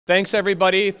Thanks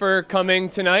everybody for coming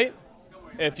tonight.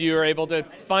 If you are able to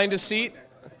find a seat,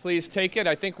 please take it.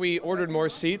 I think we ordered more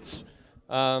seats.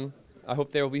 I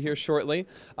hope they will be here shortly.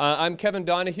 I'm Kevin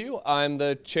Donahue. I'm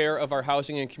the chair of our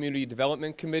Housing and Community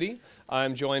Development Committee.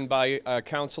 I'm joined by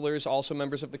councilors, also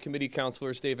members of the committee,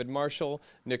 councilors David Marshall,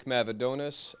 Nick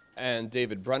Mavadonis, and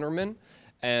David Brennerman.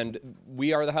 And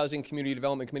we are the Housing Community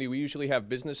Development Committee. We usually have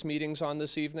business meetings on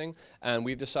this evening, and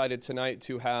we've decided tonight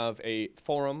to have a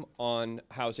forum on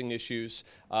housing issues,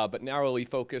 but narrowly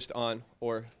focused on,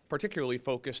 or particularly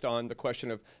focused on, the question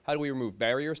of how do we remove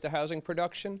barriers to housing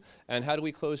production, and how do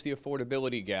we close the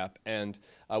affordability gap. And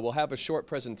we'll have a short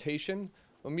presentation,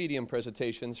 or medium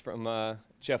presentations from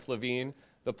Jeff Levine,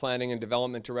 the Planning and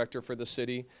Development Director for the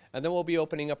city, and then we'll be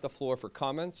opening up the floor for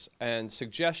comments and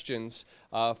suggestions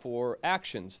for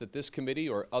actions that this committee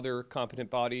or other competent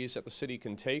bodies at the city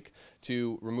can take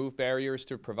to remove barriers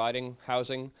to providing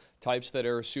housing types that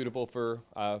are suitable for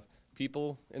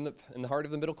people in the heart of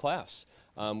the middle class,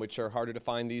 which are harder to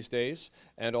find these days,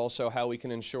 and also how we can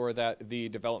ensure that the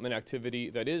development activity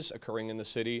that is occurring in the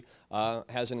city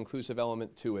has an inclusive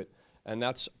element to it. And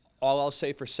that's all I'll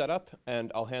say for setup,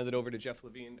 and I'll hand it over to Jeff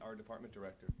Levine, our department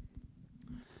director.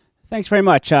 Thanks very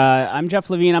much. I'm Jeff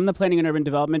Levine. I'm the Planning and Urban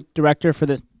Development Director for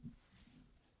the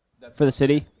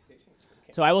city.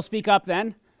 So I will speak up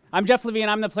then. I'm Jeff Levine.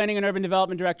 I'm the Planning and Urban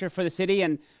Development Director for the city.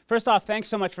 And first off, thanks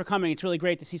so much for coming. It's really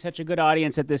great to see such a good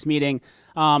audience at this meeting.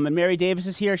 And Mary Davis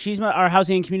is here. She's our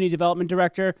Housing and Community Development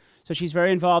Director, so she's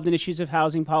very involved in issues of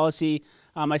housing policy.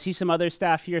 I see some other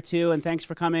staff here too, and thanks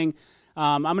for coming.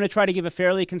 I'm going to try to give a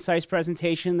fairly concise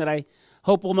presentation that I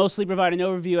hope will mostly provide an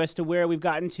overview as to where we've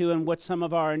gotten to and what some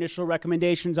of our initial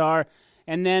recommendations are.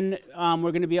 And then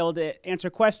we're going to be able to answer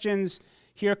questions,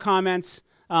 hear comments.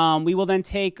 We will then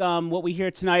take what we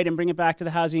hear tonight and bring it back to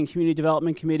the Housing and Community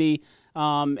Development Committee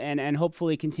and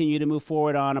hopefully continue to move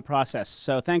forward on a process.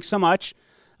 So thanks so much.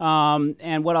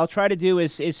 And what I'll try to do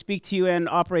is speak to you and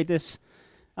operate this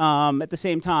at the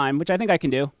same time, which I think I can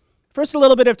do. First, a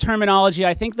little bit of terminology.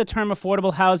 I think the term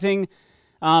affordable housing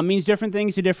means different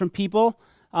things to different people.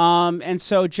 And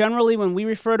so generally, when we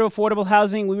refer to affordable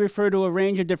housing, we refer to a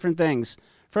range of different things.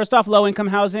 First off, low-income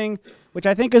housing, which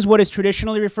I think is what is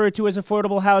traditionally referred to as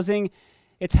affordable housing.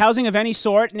 It's housing of any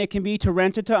sort, and it can be to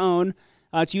rent or to own.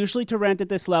 It's usually to rent at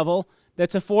this level.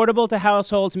 That's affordable to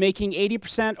households making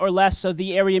 80% or less of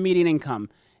the area median income.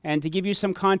 And to give you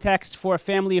some context, for a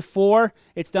family of four,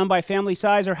 it's done by family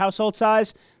size or household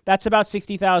size. That's about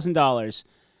 $60,000.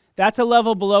 That's a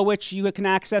level below which you can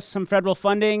access some federal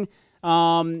funding.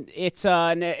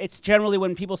 It's generally,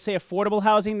 when people say affordable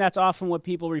housing, that's often what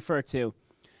people refer to.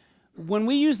 When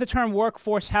we use the term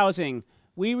workforce housing,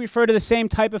 we refer to the same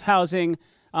type of housing,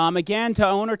 again, to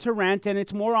own or to rent, and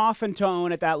it's more often to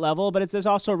own at that level, but there's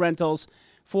also rentals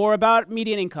for about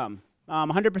median income.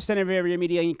 100% of area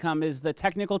median income is the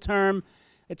technical term.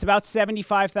 It's about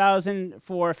 $75,000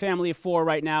 for a family of four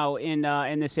right now in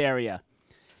this area.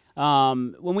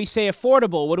 When we say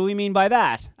affordable, what do we mean by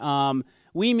that?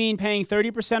 We mean paying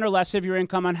 30% or less of your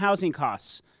income on housing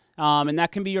costs. And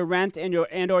that can be your rent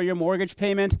and or your mortgage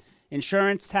payment,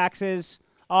 insurance, taxes,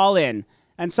 all in.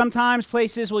 And sometimes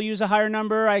places will use a higher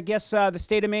number. I guess the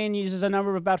state of Maine uses a number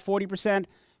of about 40%.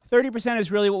 30%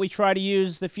 is really what we try to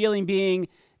use, the feeling being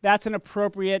that's an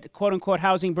appropriate, quote-unquote,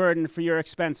 housing burden for your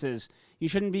expenses. You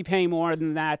shouldn't be paying more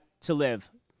than that to live.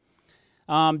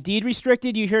 Deed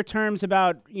restricted, you hear terms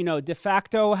about, de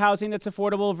facto housing that's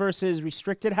affordable versus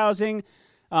restricted housing.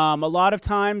 A lot of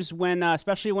times,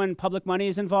 especially when public money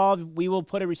is involved, we will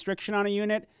put a restriction on a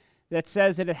unit that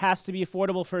says that it has to be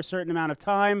affordable for a certain amount of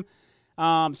time.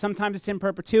 Sometimes it's in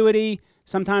perpetuity.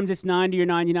 Sometimes it's 90 or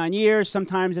 99 years.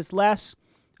 Sometimes it's less.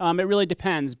 It really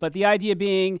depends. But the idea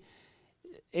being,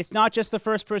 it's not just the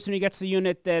first person who gets the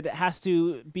unit that has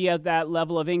to be at that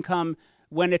level of income.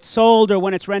 When it's sold or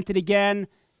when it's rented again,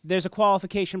 there's a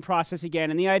qualification process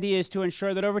again. And the idea is to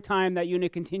ensure that over time that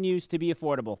unit continues to be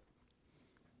affordable.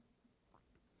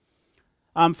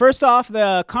 First off,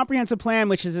 the comprehensive plan,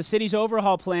 which is the city's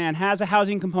overhaul plan, has a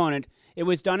housing component. It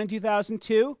was done in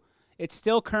 2002. It's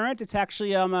still current. It's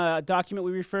actually a document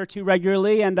we refer to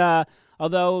regularly. And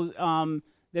although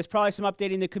there's probably some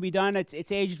updating that could be done,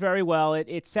 it's aged very well.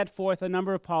 It set forth a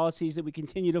number of policies that we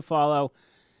continue to follow.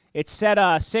 It set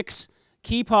 6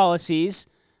 key policies,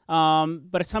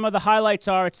 but some of the highlights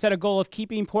are it set a goal of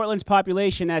keeping Portland's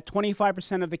population at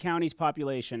 25% of the county's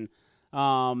population.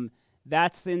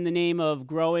 That's in the name of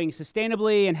growing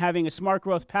sustainably and having a smart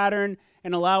growth pattern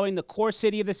and allowing the core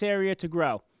city of this area to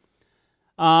grow.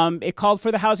 It called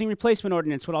for the housing replacement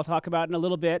ordinance, what I'll talk about in a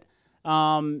little bit,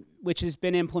 which has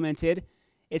been implemented.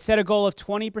 It set a goal of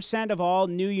 20% of all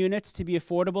new units to be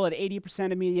affordable at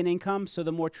 80% of median income, so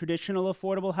the more traditional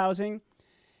affordable housing.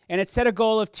 And it set a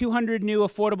goal of 200 new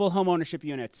affordable homeownership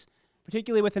units,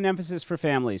 particularly with an emphasis for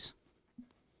families.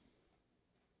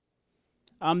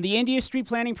 The India Street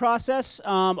planning process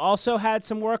also had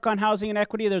some work on housing and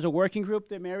equity. There's a working group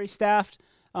that Mary staffed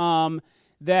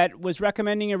that was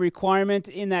recommending a requirement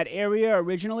in that area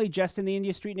originally, just in the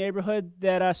India Street neighborhood,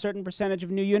 that a certain percentage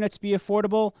of new units be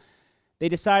affordable. They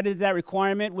decided that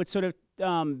requirement would sort of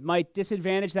might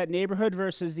disadvantage that neighborhood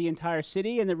versus the entire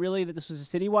city, and that really that this was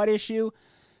a citywide issue.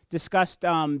 Discussed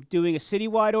doing a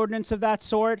citywide ordinance of that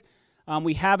sort.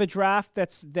 We have a draft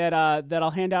that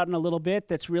I'll hand out in a little bit.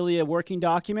 That's really a working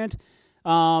document.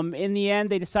 In the end,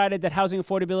 they decided that housing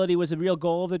affordability was a real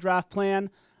goal of the draft plan.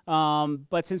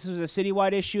 But since it was a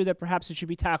citywide issue, that perhaps it should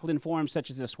be tackled in forums such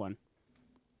as this one.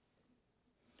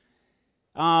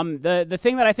 The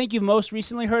thing that I think you've most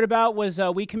recently heard about was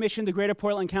we commissioned the Greater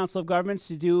Portland Council of Governments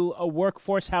to do a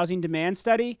workforce housing demand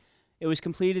study. It was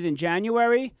completed in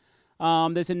January.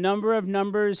 There's a number of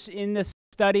numbers in this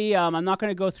study. I'm not going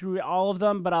to go through all of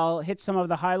them, but I'll hit some of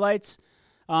the highlights.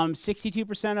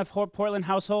 62% of Portland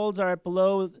households are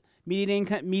below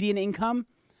median income.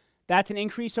 That's an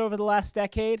increase over the last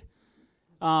decade.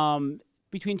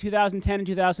 Between 2010 and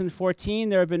 2014,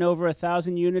 there have been over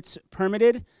 1,000 units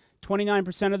permitted.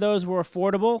 29% of those were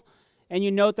affordable. And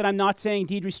you note that I'm not saying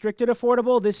deed-restricted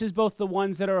affordable. This is both the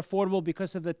ones that are affordable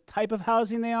because of the type of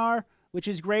housing they are, which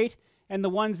is great, and the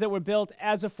ones that were built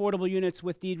as affordable units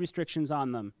with deed restrictions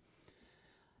on them.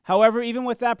 However, even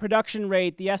with that production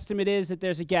rate, the estimate is that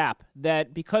there's a gap,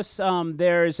 that because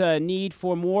there's a need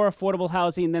for more affordable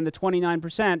housing than the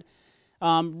 29%,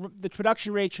 the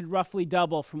production rate should roughly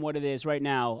double from what it is right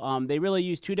now. They really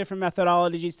use two different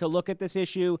methodologies to look at this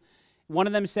issue. One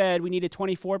of them said we needed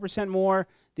 24% more.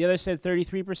 The other said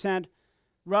 33%.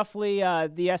 Roughly,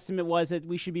 the estimate was that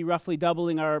we should be roughly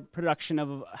doubling our production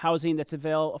of housing that's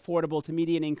affordable to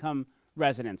median income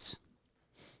residents.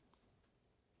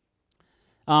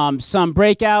 Some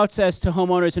breakouts as to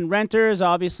homeowners and renters,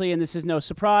 obviously, and this is no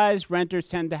surprise. Renters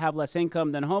tend to have less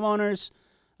income than homeowners.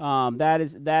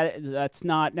 That's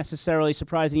not necessarily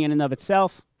surprising in and of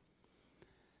itself.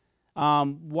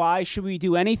 Why should we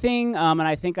do anything? And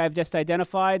I think I've just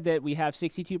identified that we have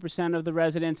 62% of the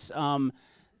residents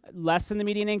less than the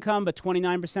median income, but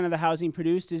 29% of the housing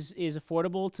produced is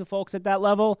affordable to folks at that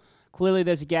level. Clearly,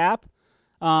 there's a gap.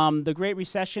 The Great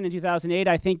Recession in 2008,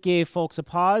 I think, gave folks a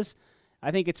pause. I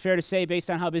think it's fair to say,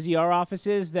 based on how busy our office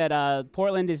is, that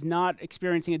Portland is not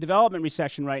experiencing a development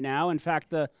recession right now. In fact,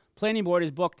 the planning board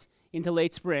is booked into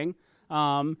late spring.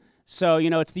 So, you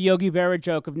know, it's the Yogi Berra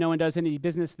joke of no one does any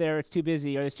business there, it's too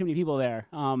busy, or there's too many people there.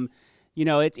 You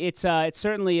know, it's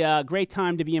certainly a great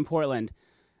time to be in Portland.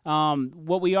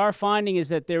 What we are finding is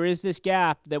that there is this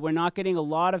gap, that we're not getting a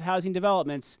lot of housing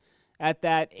developments at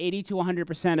that 80 to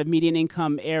 100% of median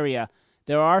income area.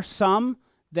 There are some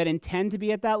that intend to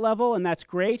be at that level, and that's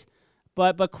great.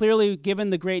 But clearly, given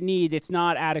the great need, it's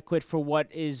not adequate for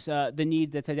what is the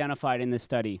need that's identified in this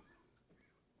study.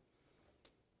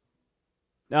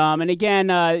 And again,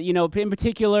 you know, in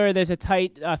particular, there's a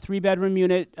tight 3-bedroom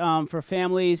unit for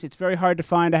families. It's very hard to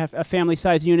find a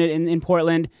family-sized unit in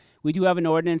Portland. We do have an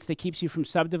ordinance that keeps you from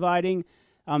subdividing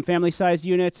family-sized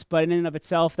units, but in and of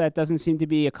itself, that doesn't seem to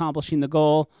be accomplishing the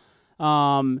goal.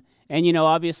 And, you know,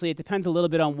 obviously, it depends a little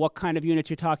bit on what kind of units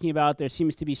you're talking about. There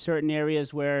seems to be certain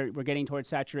areas where we're getting towards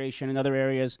saturation and other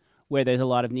areas where there's a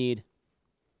lot of need.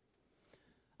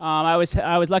 I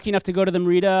was lucky enough to go to the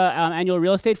Merida annual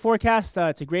real estate forecast.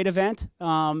 It's a great event.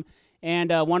 And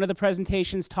one of the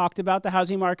presentations talked about the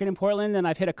housing market in Portland, and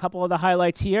I've hit a couple of the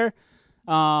highlights here.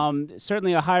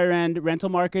 Certainly a higher-end rental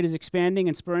market is expanding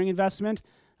and spurring investment.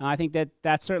 I think that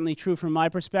that's certainly true from my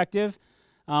perspective.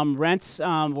 Rents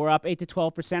were up 8 to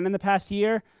 12% in the past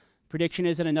year. Prediction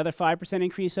is another 5%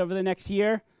 increase over the next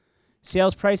year.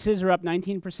 Sales prices are up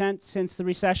 19% since the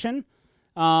recession.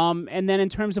 And then in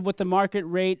terms of what the market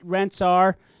rate rents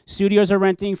are, studios are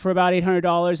renting for about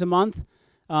 $800 a month.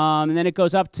 And then it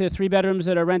goes up to 3 bedrooms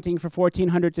that are renting for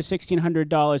 $1,400 to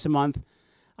 $1,600 a month.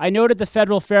 I noted the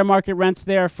federal fair market rents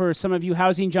there for some of you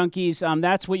housing junkies.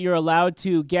 That's what you're allowed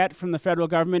to get from the federal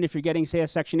government if you're getting, say, a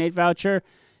Section 8 voucher.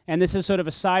 And this is sort of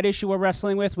a side issue we're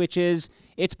wrestling with, which is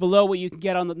it's below what you can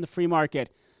get on the free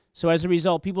market. So as a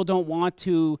result, people don't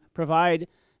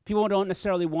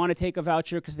necessarily want to take a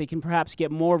voucher because they can perhaps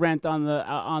get more rent on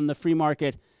the free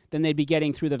market than they'd be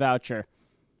getting through the voucher.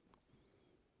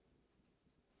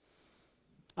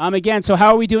 Again, so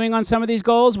how are we doing on some of these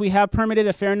goals? We have permitted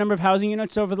a fair number of housing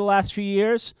units over the last few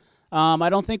years. I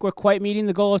don't think we're quite meeting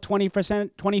the goal of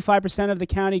 20%, 25% of the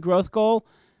county growth goal.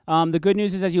 The good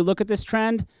news is, as you look at this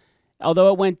trend,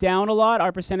 although it went down a lot,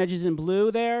 our percentage is in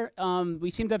blue there. We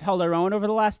seem to have held our own over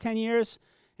the last 10 years,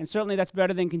 and certainly that's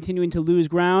better than continuing to lose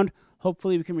ground.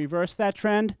 Hopefully we can reverse that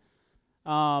trend.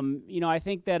 I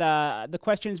think that the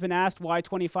question's been asked, why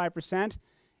 25%?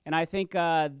 And I think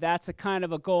that's a kind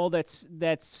of a goal that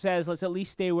says let's at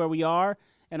least stay where we are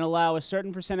and allow a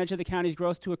certain percentage of the county's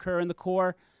growth to occur in the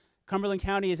core. Cumberland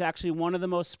County is actually one of the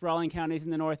most sprawling counties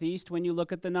in the Northeast when you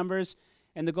look at the numbers,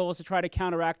 and the goal is to try to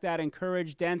counteract that,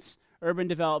 encourage dense urban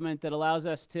development that allows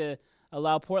us to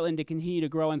allow Portland to continue to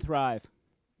grow and thrive.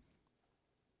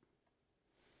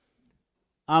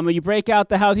 When you break out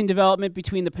the housing development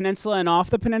between the peninsula and off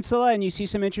the peninsula, and you see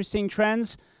some interesting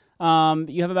trends.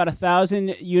 You have about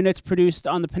 1,000 units produced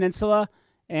on the peninsula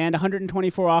and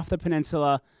 124 off the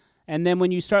peninsula. And then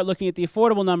when you start looking at the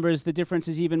affordable numbers, the difference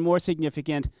is even more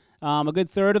significant. A good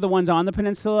third of the ones on the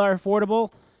peninsula are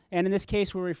affordable. And in this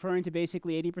case, we're referring to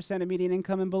basically 80% of median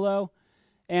income and below.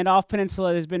 And off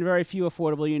peninsula, there's been very few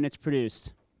affordable units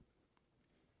produced.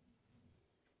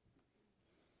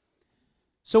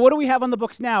 So what do we have on the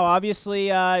books now? Obviously,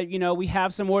 we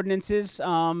have some ordinances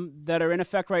that are in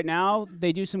effect right now.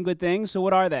 They do some good things. So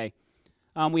what are they?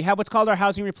 We have what's called our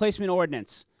housing replacement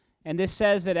ordinance. And this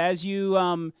says that as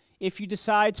you, if you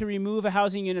decide to remove a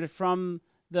housing unit from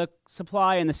the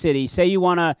supply in the city, say you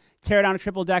want to tear down a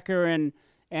triple decker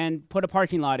and put a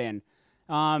parking lot in,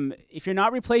 if you're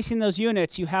not replacing those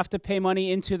units, you have to pay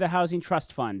money into the housing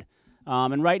trust fund.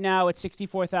 And right now it's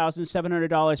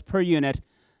 $64,700 per unit.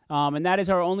 And that is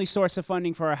our only source of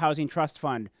funding for our housing trust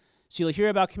fund. So you'll hear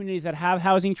about communities that have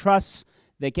housing trusts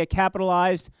that get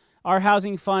capitalized. Our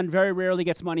housing fund very rarely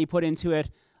gets money put into it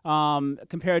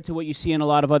compared to what you see in a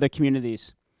lot of other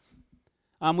communities.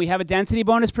 We have a density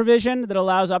bonus provision that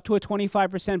allows up to a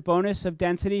 25% bonus of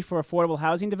density for affordable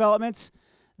housing developments.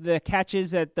 The catch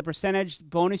is that the percentage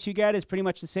bonus you get is pretty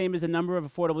much the same as the number of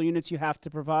affordable units you have to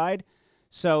provide.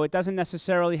 So it doesn't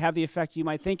necessarily have the effect you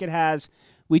might think it has.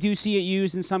 We do see it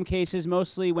used in some cases,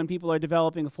 mostly when people are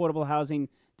developing affordable housing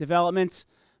developments,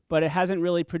 but it hasn't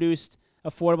really produced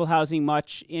affordable housing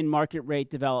much in market rate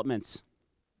developments.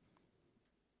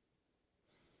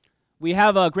 We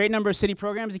have a great number of city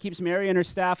programs. It keeps Mary and her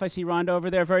staff, I see Rhonda over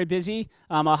there, very busy.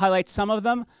 I'll highlight some of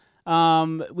them.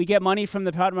 We get money from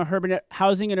the Department of Urban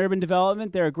Housing and Urban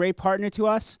Development. They're a great partner to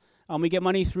us. We get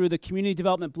money through the Community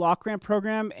Development Block Grant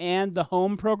Program and the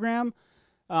HOME program.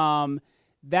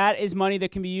 That is money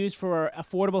that can be used for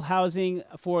affordable housing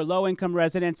for low-income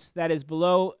residents that is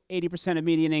below 80% of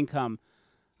median income.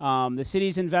 The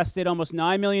city's invested almost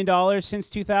 $9 million since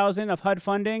 2000 of HUD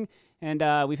funding,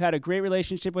 and we've had a great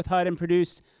relationship with HUD and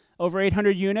produced over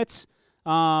 800 units,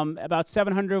 about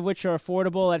 700 of which are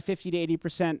affordable at 50 to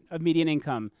 80% of median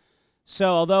income. So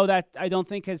although that I don't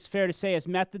think it's fair to say has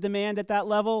met the demand at that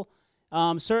level,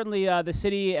 certainly the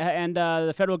city and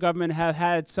the federal government have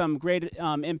had some great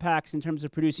impacts in terms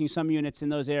of producing some units in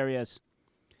those areas.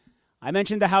 I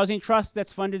mentioned the housing trust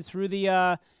that's funded through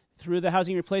the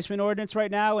housing replacement ordinance right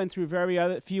now and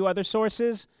through few other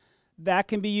sources. That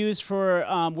can be used for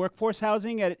workforce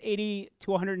housing at 80 to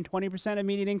 120% of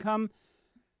median income.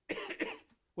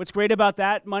 What's great about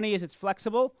that money is it's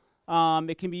flexible.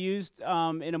 It can be used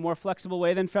in a more flexible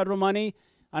way than federal money.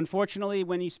 Unfortunately,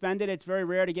 when you spend it, it's very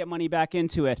rare to get money back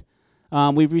into it.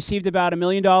 We've received about $1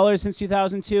 million since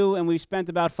 2002, and we've spent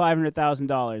about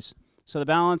 $500,000. So the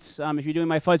balance, if you're doing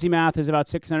my fuzzy math, is about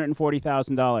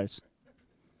 $640,000.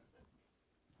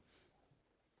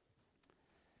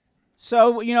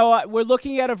 So, we're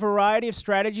looking at a variety of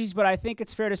strategies, but I think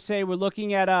it's fair to say we're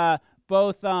looking at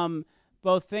both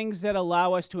things that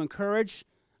allow us to encourage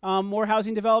more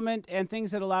housing development and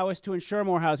things that allow us to ensure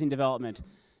more housing development.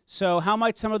 So how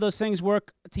might some of those things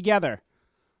work together?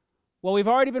 Well, we've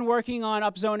already been working on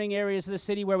upzoning areas of the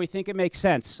city where we think it makes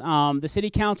sense. The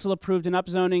City Council approved an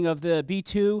upzoning of the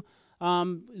B2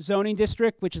 zoning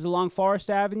district, which is along Forest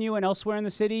Avenue and elsewhere in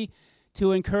the city,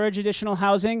 to encourage additional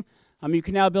housing. You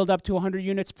can now build up to 100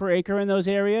 units per acre in those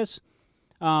areas.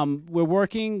 We're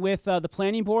working with the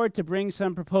Planning Board to bring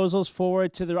some proposals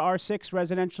forward to the R6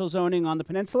 residential zoning on the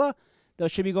peninsula.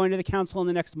 Those should be going to the council in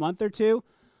the next month or two.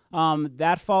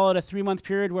 That followed a 3-month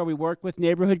period where we worked with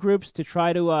neighborhood groups to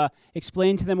try to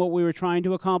explain to them what we were trying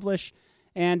to accomplish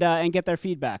and get their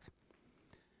feedback.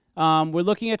 We're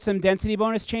looking at some density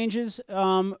bonus changes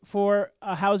for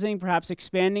housing, perhaps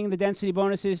expanding the density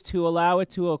bonuses to allow it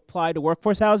to apply to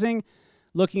workforce housing,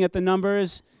 looking at the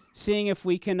numbers, seeing if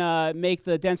we can make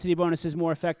the density bonuses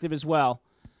more effective as well.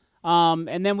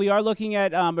 And then we are looking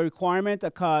at a requirement,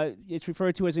 it's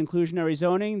referred to as inclusionary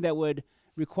zoning, that would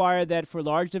require that for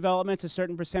large developments, a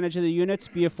certain percentage of the units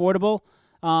be affordable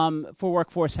for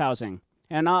workforce housing.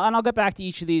 And I'll get back to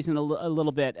each of these in a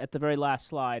little bit at the very last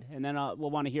slide, and then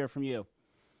we'll want to hear from you.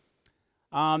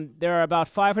 There are about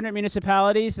 500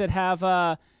 municipalities that have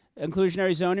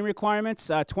inclusionary zoning requirements.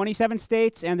 27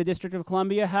 states and the District of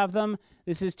Columbia have them.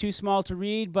 This is too small to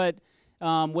read, but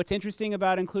what's interesting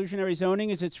about inclusionary zoning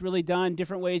is it's really done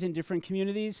different ways in different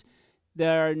communities.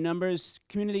 There are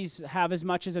communities have as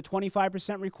much as a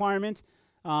 25% requirement.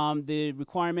 The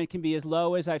requirement can be as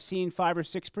low as I've seen 5 or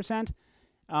 6%.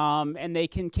 And they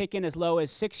can kick in as low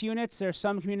as 6 units. There are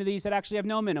some communities that actually have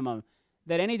no minimum,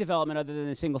 that any development other than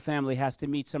a single family has to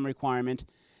meet some requirement.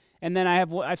 And then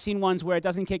I've seen ones where it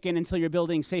doesn't kick in until you're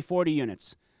building, say, 40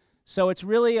 units. So it's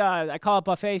really, I call it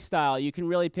buffet style. You can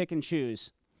really pick and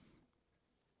choose.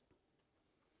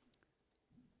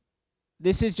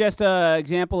 This is just an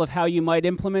example of how you might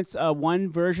implement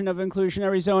one version of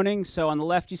inclusionary zoning. So on the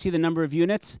left, you see the number of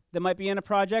units that might be in a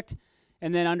project.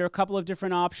 And then under a couple of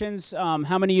different options,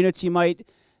 how many units you might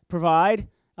provide.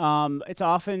 It's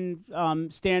often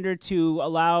standard to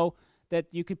allow that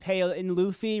you could pay an in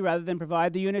lieu fee rather than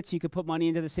provide the units. You could put money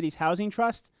into the city's housing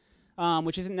trust,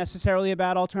 which isn't necessarily a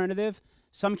bad alternative.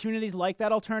 Some communities like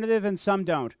that alternative and some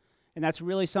don't. And that's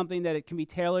really something that it can be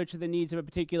tailored to the needs of a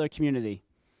particular community.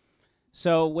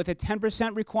 So with a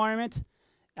 10% requirement,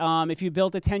 if you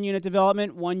built a 10-unit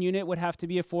development, 1 unit would have to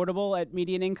be affordable at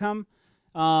median income.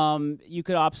 You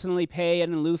could optionally pay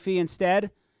an in lieu fee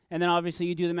instead. And then obviously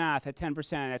you do the math at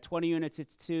 10%. At 20 units,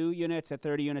 it's 2 units. At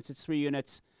 30 units, it's 3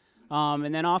 units.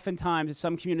 And then oftentimes in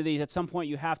some communities, at some point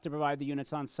you have to provide the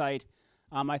units on site.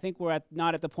 I think we're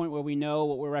not at the point where we know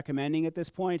what we're recommending at this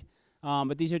point,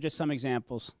 but these are just some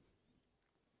examples.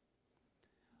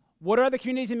 What are other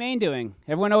communities in Maine doing?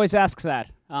 Everyone always asks that.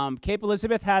 Cape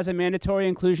Elizabeth has a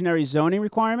mandatory inclusionary zoning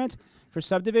requirement for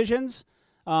subdivisions.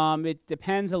 It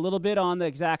depends a little bit on the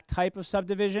exact type of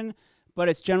subdivision, but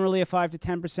it's generally a 5 to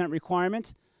 10%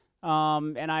 requirement.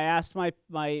 And I asked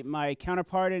my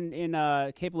counterpart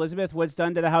in Cape Elizabeth what's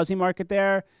done to the housing market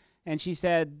there, and she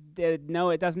said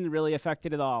no, it doesn't really affect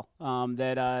it at all. And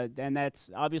that's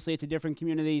obviously it's a different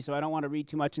community, so I don't want to read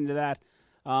too much into that.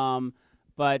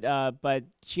 But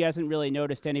she hasn't really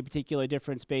noticed any particular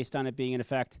difference based on it being in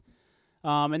effect.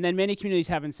 And then many communities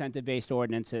have incentive-based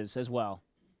ordinances as well.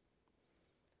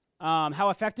 How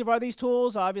effective are these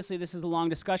tools? Obviously, this is a long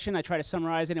discussion. I try to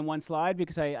summarize it in one slide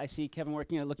because I see Kevin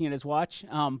looking at his watch.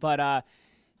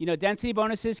 You know, density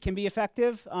bonuses can be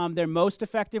effective. They're most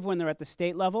effective when they're at the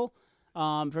state level.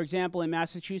 For example, in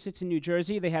Massachusetts and New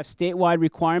Jersey, they have statewide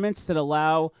requirements that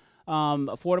allow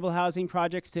affordable housing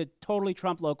projects to totally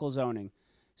trump local zoning.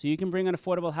 So you can bring an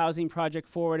affordable housing project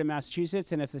forward in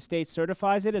Massachusetts, and if the state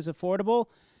certifies it as affordable,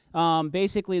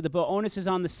 basically the onus is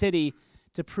on the city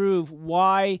to prove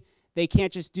why they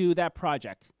can't just do that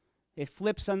project. It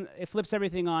flips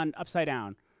everything upside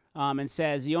down and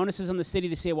says the onus is on the city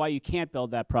to say why you can't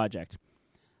build that project.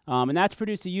 And that's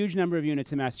produced a huge number of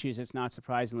units in Massachusetts, not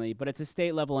surprisingly, but it's a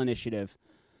state-level initiative.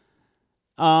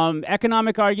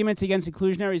 Economic arguments against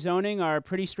inclusionary zoning are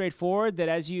pretty straightforward, that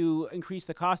as you increase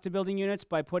the cost of building units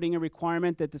by putting a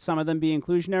requirement that some of them be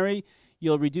inclusionary,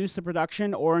 you'll reduce the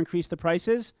production or increase the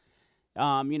prices.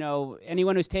 You know,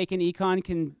 anyone who's taken econ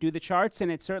can do the charts,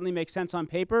 and it certainly makes sense on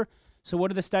paper. So what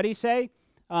do the studies say?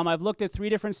 I've looked at 3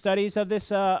 different studies of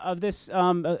this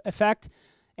effect,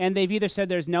 and they've either said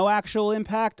there's no actual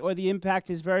impact or the impact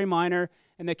is very minor,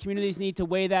 and that communities need to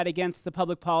weigh that against the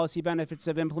public policy benefits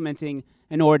of implementing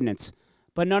an ordinance.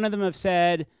 But none of them have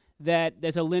said that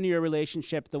there's a linear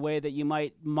relationship the way that you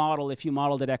might model if you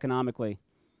modeled it economically,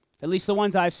 at least the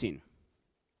ones I've seen.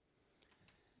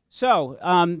 So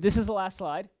this is the last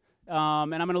slide,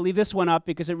 and I'm going to leave this one up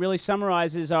because it really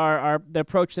summarizes the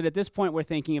approach that at this point we're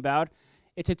thinking about.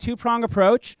 It's a 2-prong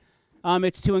approach.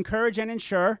 It's to encourage and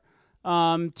ensure.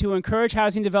 To encourage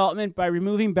housing development by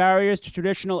removing barriers to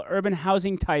traditional urban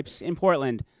housing types in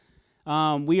Portland.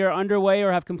 We are underway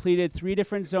or have completed 3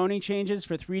 different zoning changes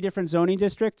for 3 different zoning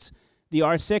districts, the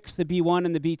R6, the B1,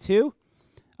 and the B2.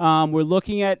 We're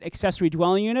looking at accessory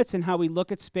dwelling units and how we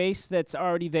look at space that's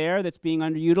already there that's being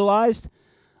underutilized.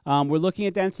 We're looking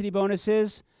at density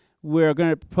bonuses. We're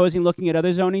proposing looking at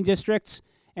other zoning districts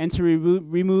and to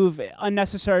remove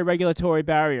unnecessary regulatory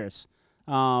barriers.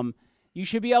 You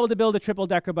should be able to build a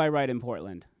triple-decker by right in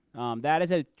Portland. That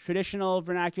is a traditional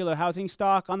vernacular housing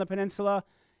stock on the peninsula,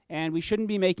 and we shouldn't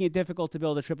be making it difficult to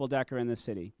build a triple-decker in the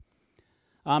city.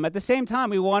 At the same time,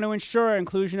 we want to ensure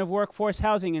inclusion of workforce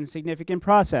housing in significant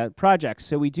projects.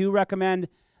 So we do recommend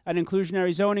an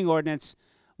inclusionary zoning ordinance,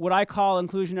 what I call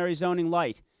inclusionary zoning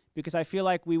light, because I feel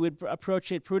like we would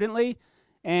approach it prudently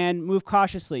and move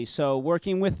cautiously. So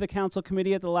working with the council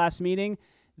committee at the last meeting,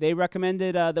 they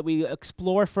recommended that we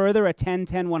explore further a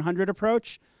 10-10-100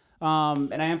 approach.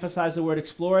 And I emphasize the word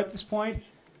explore at this point.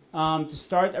 To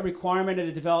start a requirement at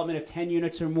a development of 10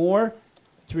 units or more,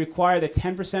 to require that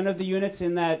 10% of the units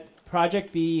in that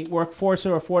project be workforce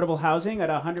or affordable housing at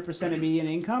 100% of median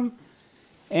income.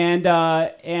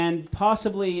 And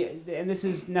possibly, and this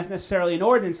is not necessarily an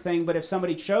ordinance thing, but if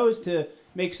somebody chose to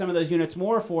make some of those units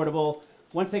more affordable,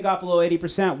 once they got below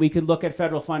 80%, we could look at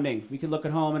federal funding. We could look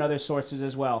at home and other sources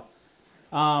as well.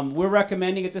 We're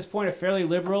recommending at this point a fairly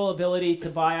liberal ability to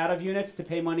buy out of units to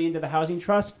pay money into the housing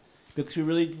trust, because we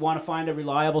really want to find a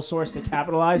reliable source to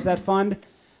capitalize that fund.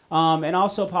 And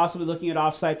also possibly looking at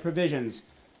off-site provisions.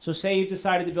 So say you've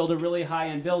decided to build a really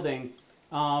high-end building.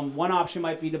 One option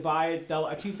might be to buy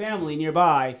a two-family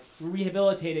nearby,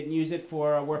 rehabilitate it, and use it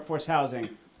for workforce housing.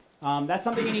 That's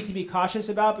something you need to be cautious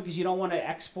about because you don't want to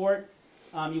export.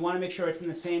 You want to make sure it's in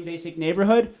the same basic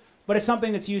neighborhood, but it's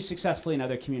something that's used successfully in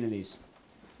other communities.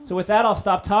 So with that, I'll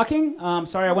stop talking.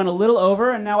 Sorry I went a little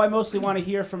over, and now I mostly want to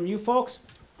hear from you folks.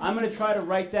 I'm going to try to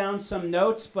write down some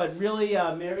notes, but really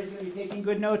Mary's going to be taking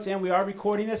good notes, and we are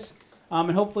recording this.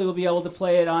 And hopefully we'll be able to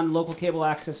play it on local cable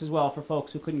access as well for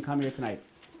folks who couldn't come here tonight.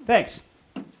 Thanks.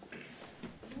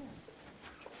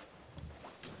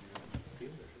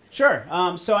 Sure.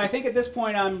 So I think at this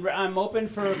point I'm open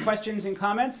for questions and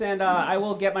comments, and I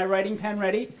will get my writing pen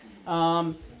ready.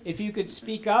 If you could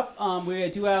speak up, we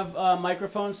do have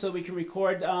microphones so we can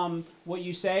record what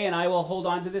you say, and I will hold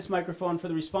on to this microphone for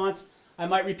the response. I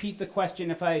might repeat the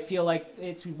question if I feel like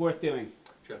it's worth doing.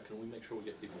 Jeff, can we make sure we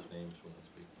get people's names when they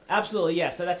speak? Absolutely,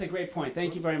 yes. So that's a great point.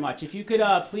 Thank you very much. If you could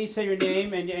please say your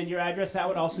name and your address, that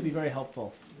would also be very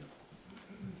helpful.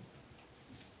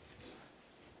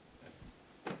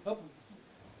 Oh.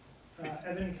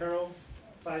 Evan Carroll,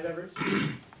 5 Everett.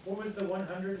 What was the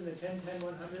 100 and the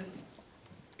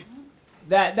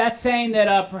 10-10-100? That's saying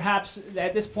that perhaps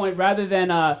at this point, rather than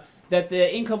that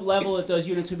the income level that those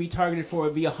units would be targeted for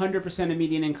would be 100% of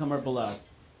median income or below.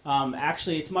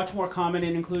 Actually, it's much more common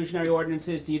in inclusionary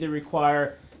ordinances to either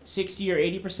require 60 or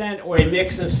 80% or a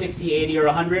mix of 60, 80, or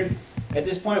 100. At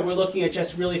this point, we're looking at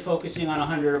just really focusing on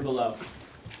 100 or below.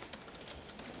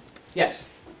 Yes?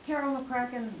 Carol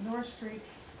McCracken, North Street.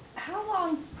 How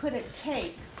long could it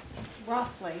take,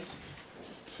 roughly,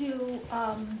 to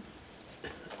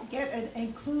get an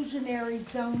inclusionary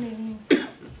zoning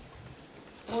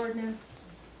ordinance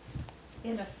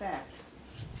in effect?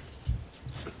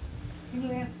 Can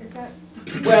you answer, is that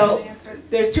Well, an answer?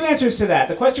 there's two answers to that.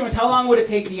 The question was, how long would it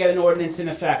take to get an ordinance in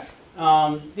effect?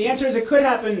 The answer is it could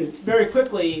happen very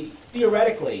quickly,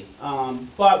 theoretically,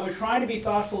 but we're trying to be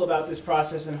thoughtful about this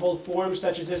process and hold forums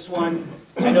such as this one.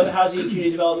 I know the Housing and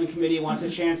Community Development Committee wants a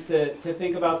chance to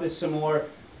think about this some more,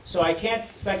 so I can't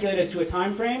speculate as to a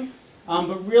time frame,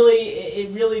 but really,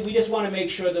 we just want to make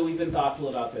sure that we've been thoughtful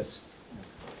about this.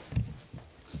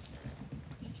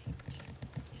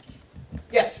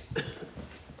 Yes?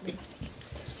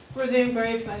 Roseanne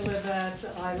Grafe, I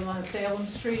live on Salem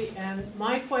Street, and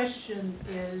my question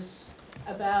is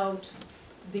about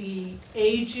the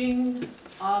aging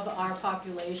of our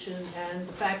population and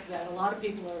the fact that a lot of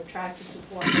people are attracted to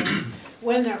Portland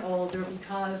when they're older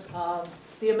because of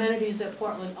the amenities that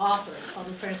Portland offers,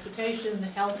 public transportation, the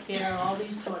health care, all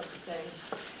these sorts of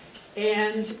things.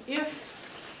 And if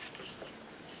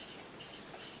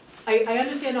I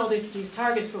understand all these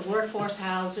targets for workforce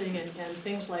housing and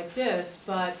things like this,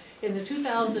 but in the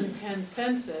 2010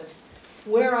 census,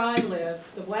 where I live,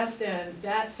 the West End,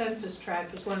 that census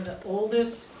tract was one of the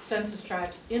oldest census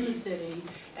tracts in the city,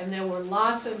 and there were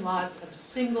lots and lots of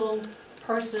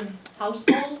single-person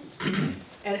households.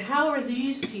 And how are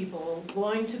these people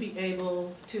going to be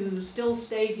able to still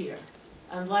stay here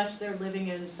unless they're living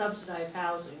in subsidized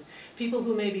housing? People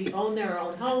who maybe own their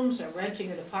own homes or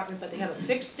renting an apartment, but they have a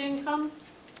fixed income,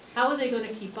 how are they going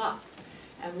to keep up?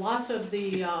 And lots of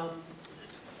the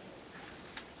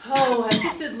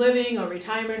assisted living or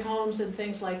retirement homes and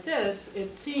things like this,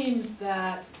 it seems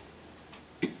that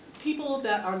people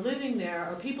that are living there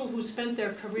are people who spent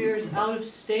their careers out of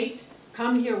state,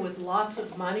 come here with lots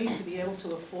of money to be able to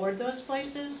afford those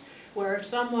places, where if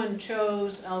someone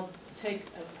chose, I'll take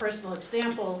a personal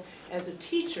example, as a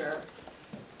teacher,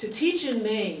 to teach in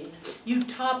Maine, you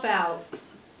top out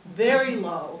very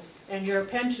low, and your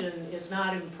pension is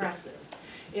not impressive.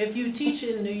 If you teach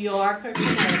in New York or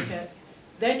Connecticut,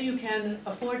 then you can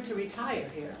afford to retire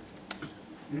here.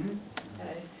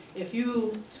 Okay? If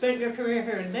you spent your career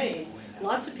here in Maine,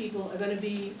 lots of people are going to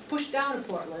be pushed down to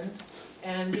Portland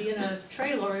and be in a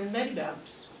trailer in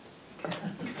Medibumps.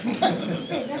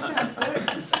 Hey, that sounds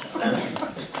good.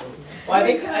 Well,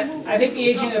 I think the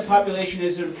aging of the population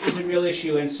is a real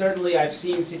issue, and certainly I've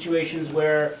seen situations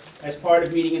where, as part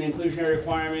of meeting an inclusionary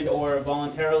requirement or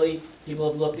voluntarily,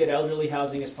 people have looked at elderly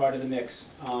housing as part of the mix.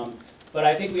 But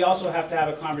I think we also have to have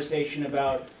a conversation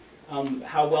about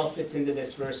how wealth fits into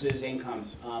this versus income.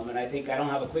 And I think I don't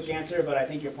have a quick answer, but I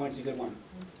think your point's a good one.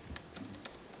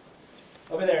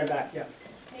 Over there in back, yeah.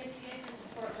 Nancy Akers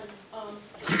of Portland.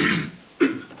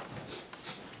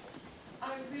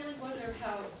 I really wonder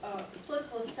how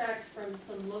political effect from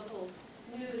some local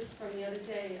news from the other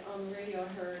day on the radio I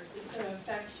heard is going to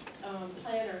affect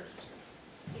planners,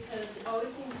 because it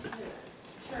always seems to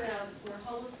turn out where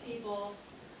homeless people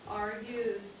are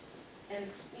used and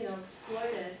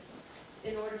exploited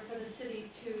in order for the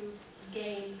city to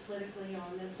gain politically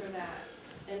on this or that.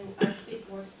 And I speak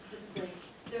more specifically.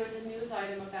 There was a news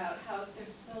item about how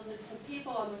there's supposedly some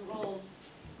people on the rolls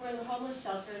who are in the homeless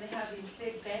shelter, and they have these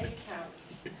big bank accounts.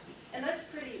 And that's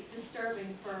pretty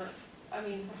disturbing for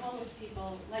homeless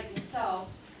people like myself,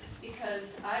 because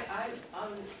I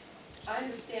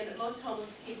understand that most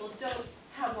homeless people don't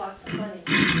have lots of money.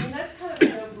 I mean, that's kind of a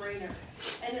no-brainer.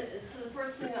 And so the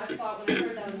first thing I thought when I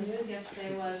heard that on the news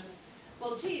yesterday was,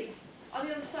 well, geez, on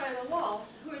the other side of the wall,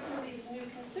 who are some of these new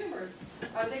consumers?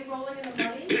 Are they rolling in the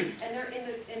money, and they're in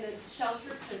the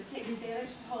shelter to take advantage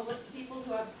of homeless people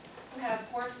who have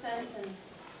horse sense and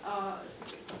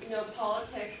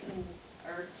politics and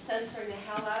are censoring the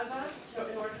hell out of us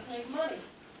in order to make money?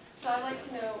 So I'd like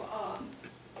to know,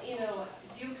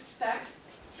 do you expect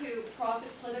to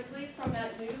profit politically from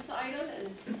that news item?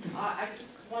 And I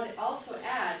just want to also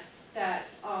add that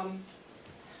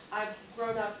I've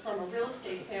grown up from a real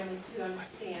estate family to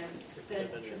understand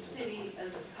that the city,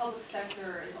 the public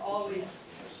sector is always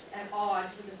at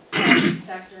odds with the private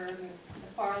sector. And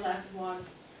the far left wants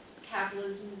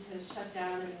capitalism to shut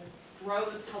down and grow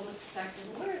the public sector.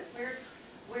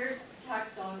 Where's the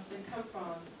tax dollars going to come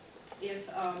from if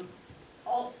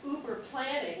all Uber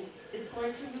planning is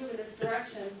going to move in this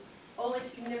direction, only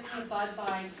to be nipped in the bud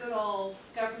by good old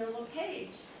Governor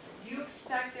LePage? Do you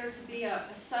expect there to be a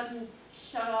sudden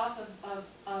shut-off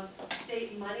of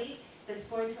state money that's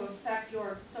going to affect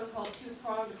your so-called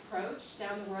two-pronged approach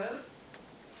down the road?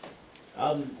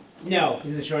 No,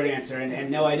 is the short answer. And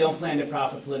no, I don't plan to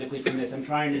profit politically from this. I'm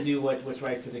trying to do what's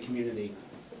right for the community.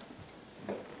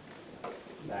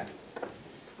 Back.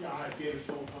 Yeah, hi, David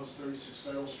Phillips, 36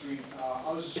 Federal Street.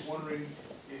 I was just wondering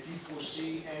if you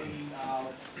foresee any,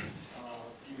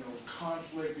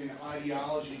 conflict in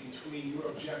ideology between your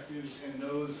objectives and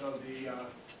those of the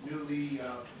newly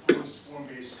proposed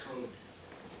form-based code.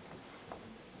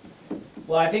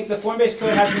 Well, I think the form-based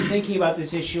code has been thinking about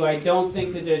this issue. I don't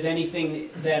think that there's anything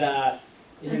that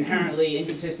is inherently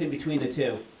inconsistent between the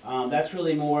two. That's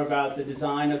really more about the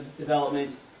design of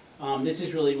development. This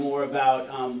is really more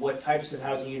about what types of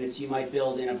housing units you might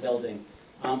build in a building.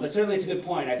 But certainly it's a good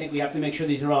point. I think we have to make sure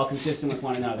these are all consistent with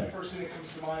one another. The first thing that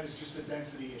comes to mind is just the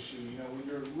density issue. When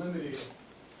you're limited,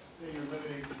 then you're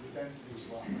limiting the density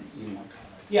as well. That's my comment.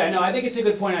 Yeah, no, I think it's a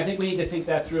good point. I think we need to think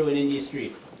that through in India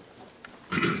Street.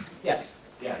 Yes?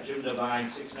 Yeah, Jim Devine,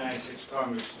 696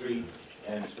 Congress Street,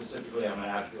 and specifically I'm an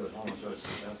advocate of homeless services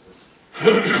and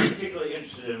justice. I'm particularly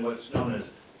interested in what's known as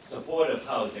supportive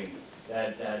housing,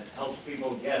 that helps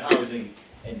people get housing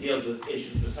and deals with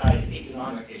issues besides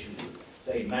economic issues,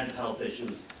 say mental health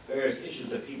issues, various issues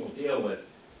that people deal with.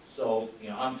 So,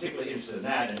 I'm particularly interested in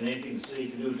that, and anything the city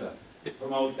can do to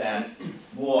promote that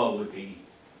more would be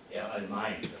in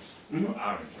my interest, or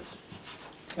our interest.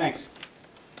 Thanks.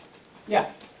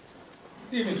 Yeah?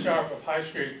 Stephen Sharp of High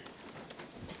Street.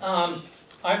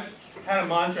 I've had a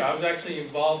mantra. I was actually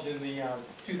involved in the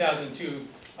 2002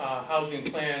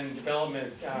 housing plan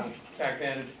development back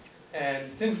then.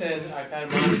 And since then, I've had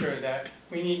a mantra that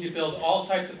we need to build all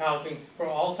types of housing for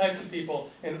all types of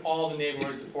people in all the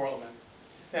neighborhoods of Portland.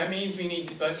 That means we need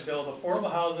to build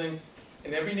affordable housing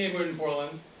in every neighborhood in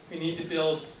Portland. We need to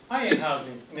build high-end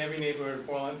housing in every neighborhood in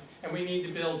Portland. And we need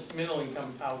to build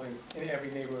middle-income housing in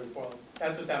every neighborhood in Portland.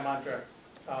 That's what that mantra.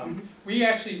 We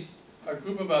actually, a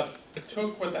group of us,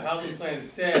 took what the housing plan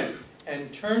said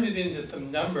and turned it into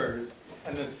some numbers.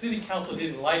 And the city council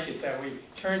didn't like it that we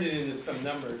turned it into some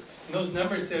numbers. And those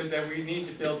numbers said that we need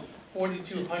to build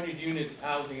 4,200 units of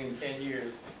housing in 10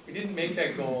 years. We didn't make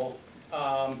that goal,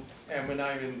 and we're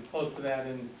not even close to that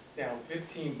in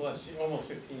 15 plus, almost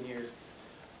 15 years.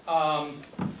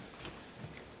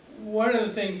 One of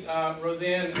the things,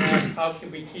 Roseanne asked, how can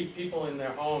we keep people in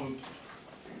their homes?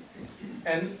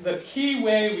 And the key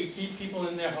way we keep people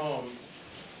in their homes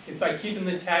is by keeping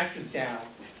the taxes down.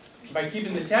 By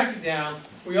keeping the taxes down,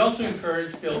 we also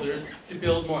encourage builders to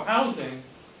build more housing,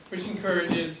 which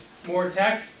encourages more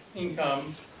tax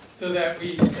income so that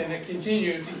we can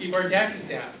continue to keep our taxes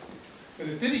down. With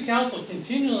the City Council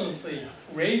continuously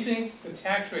raising the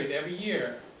tax rate every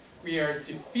year, we are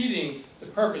defeating the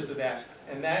purpose of that.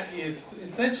 And that is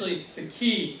essentially the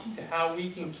key to how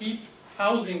we can keep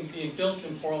housing being built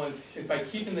in Portland, is by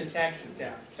keeping the taxes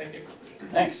down. Thank you.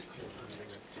 Thanks.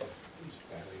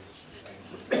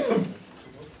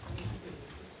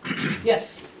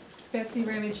 Yes. Betsy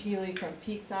Ramage Healy from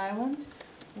Peaks Island.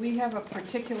 We have a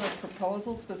particular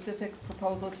proposal, specific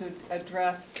proposal to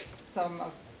address some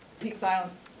of Peaks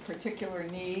Island's particular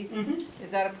needs. Mm-hmm.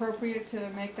 Is that appropriate to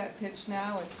make that pitch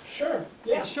now? Sure.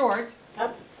 It's short.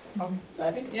 I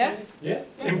think Yes? Yeah.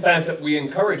 In fact, we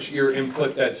encourage your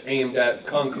input that's aimed at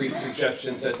concrete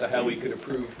suggestions as to how we could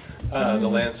improve the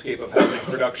landscape of housing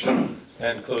production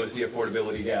and close the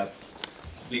affordability gap.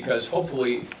 Because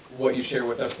hopefully what you share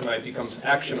with us tonight becomes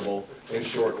actionable in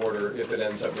short order if it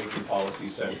ends up making policy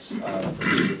sense for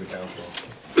you, the council.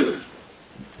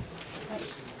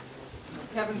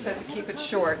 Kevin said to keep it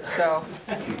short, so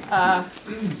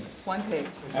one page.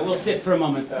 I will sit for a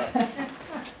moment, though.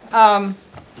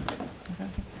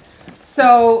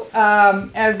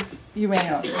 As you may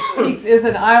know, Peaks is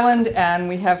an island and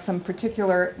we have some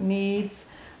particular needs.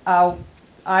 I'm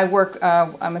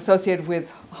associated with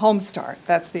Homestart.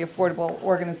 That's the affordable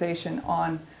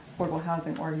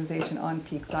housing organization on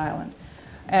Peaks Island.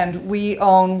 And we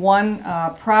own one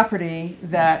property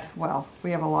that, well,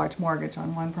 we have a large mortgage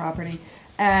on one property.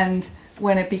 And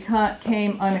when it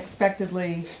became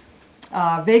unexpectedly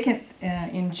vacant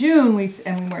in June, we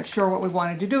weren't sure what we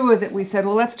wanted to do with it, we said,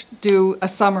 well, let's do a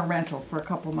summer rental for a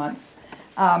couple months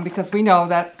because we know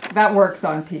that works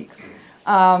on Peaks.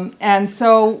 And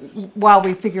so while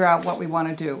we figure out what we want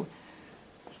to do,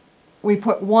 we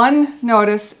put one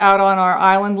notice out on our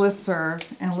island listserv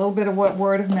and a little bit of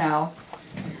word of mouth.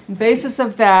 On the basis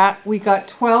of that, we got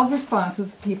 12 responses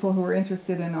of people who were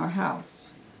interested in our house.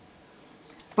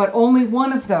 But only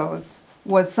one of those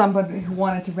was somebody who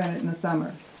wanted to rent it in the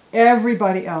summer.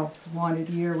 Everybody else wanted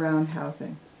year-round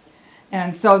housing.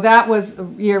 And so that was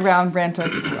year-round rental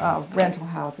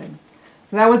housing.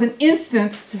 So that was an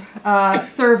instant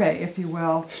survey, if you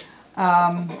will,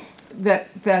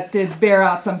 that did bear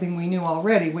out something we knew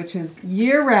already, which is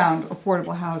year-round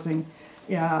affordable housing,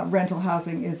 rental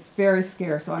housing is very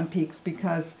scarce on Peaks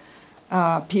because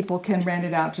people can rent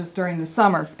it out just during the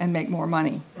summer and make more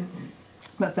money.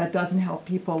 But that doesn't help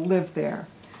people live there.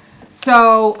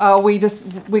 So we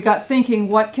got thinking,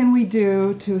 what can we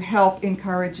do to help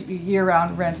encourage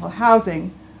year-round rental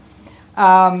housing?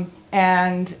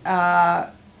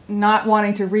 Not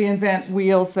wanting to reinvent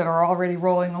wheels that are already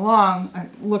rolling along, I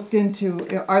looked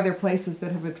into, are there places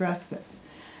that have addressed this?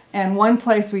 And one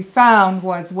place we found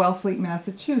was Wellfleet,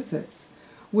 Massachusetts,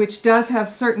 which does have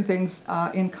certain things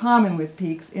in common with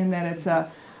Peaks in that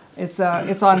it's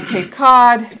on Cape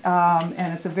Cod,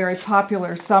 and it's a very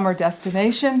popular summer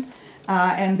destination,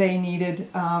 and they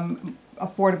needed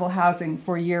affordable housing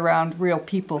for year-round real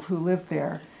people who live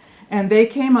there. And they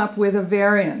came up with a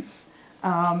variance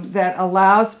that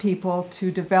allows people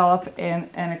to develop an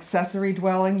accessory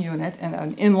dwelling unit,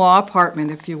 an in-law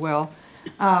apartment, if you will,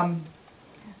 to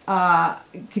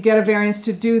get a variance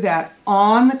to do that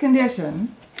on the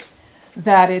condition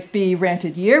that it be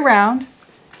rented year-round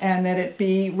and that it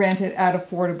be rented at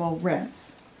affordable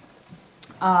rents.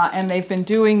 And they've been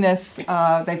doing this,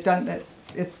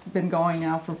 it's been going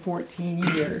now for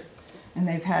 14 years, and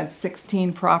they've had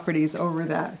 16 properties over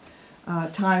that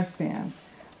time span.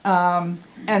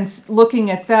 And looking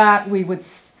at that, we would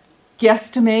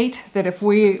guesstimate that if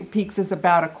Peaks is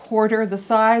about a quarter the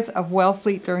size of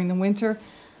Wellfleet during the winter,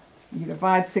 you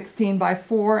divide 16 by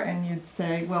 4 and you'd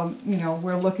say, well,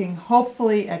 we're looking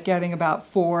hopefully at getting about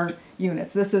 4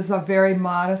 units. This is a very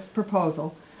modest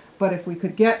proposal, but if we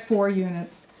could get 4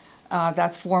 units,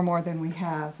 that's 4 more than we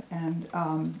have. And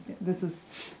this is,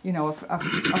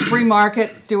 a free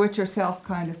market, do-it-yourself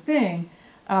kind of thing.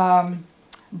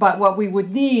 But what we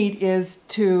would need is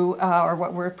or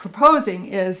what we're proposing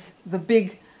is the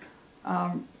big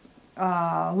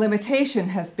limitation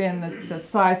has been the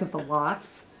size of the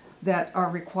lots that are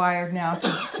required now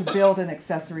to build an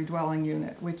accessory dwelling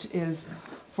unit, which is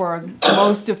for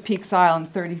most of Peaks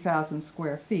Island 30,000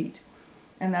 square feet.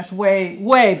 And that's way,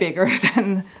 way bigger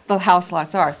than the house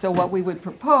lots are. So what we would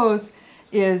propose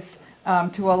is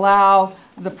to allow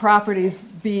the properties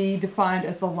be defined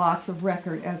as the lots of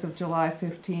record as of July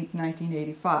 15th,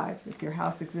 1985. If your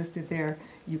house existed there,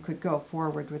 you could go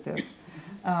forward with this.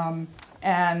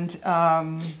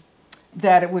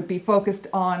 that it would be focused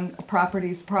on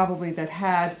properties probably that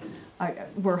had,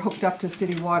 were hooked up to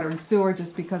city water and sewer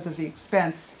just because of the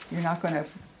expense. You're not going to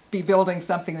be building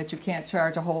something that you can't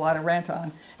charge a whole lot of rent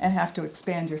on and have to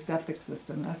expand your septic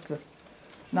system. That's just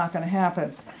not going to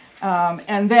happen.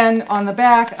 And then on the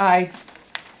back, I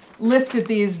lifted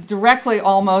these directly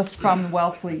almost from the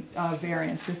Wellfleet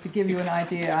variance, just to give you an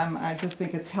idea. I just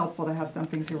think it's helpful to have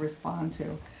something to respond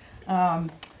to.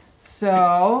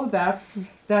 So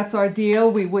that's our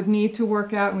deal. We would need to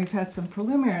work out, and we've had some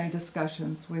preliminary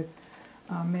discussions with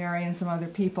Mary and some other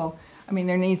people. I mean,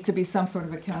 there needs to be some sort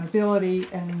of accountability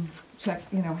and check,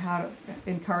 you know, how to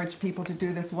encourage people to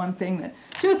do this.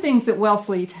 Two things that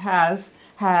Wellfleet has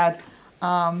had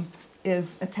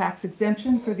is a tax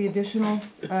exemption for the additional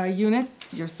unit.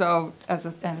 So as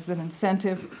an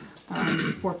incentive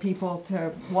for people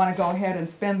to want to go ahead and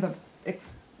spend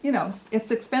you know,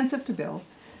 it's expensive to build.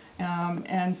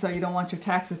 And so you don't want your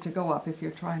taxes to go up if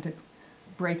you're trying to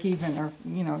break even or,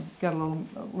 you know, get a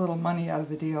little money out of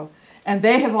the deal. And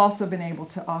they have also been able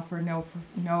to offer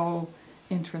no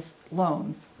interest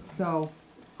loans. So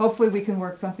hopefully we can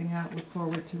work something out. Look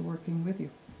forward to working with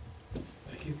you.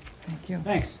 Thank you. Thank you.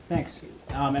 Thanks.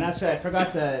 And that's what I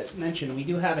forgot to mention. We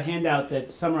do have a handout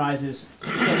that summarizes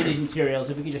some of these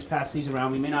materials. If we could just pass these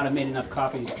around, we may not have made enough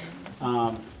copies.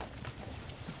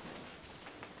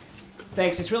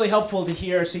 Thanks. It's really helpful to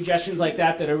hear suggestions like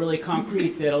that are really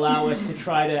concrete, that allow us to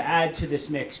try to add to this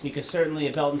mix, because certainly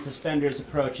a belt and suspenders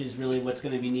approach is really what's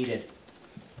going to be needed.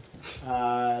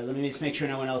 Let me just make sure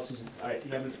no one else is... All right, you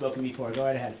haven't spoken before. Go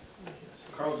right ahead.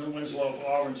 Carlton Winslow,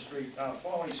 Orange Street.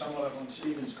 Following somewhat up on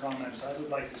Stephen's comments, I would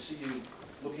like to see you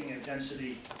looking at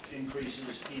density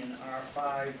increases in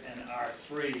R5 and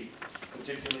R3,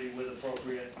 particularly with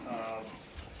appropriate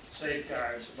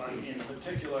safeguards, but in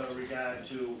particular regard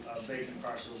to vacant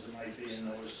parcels that might be in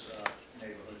those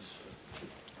neighborhoods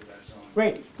for that zone.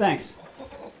 Great, thanks.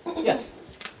 Yes?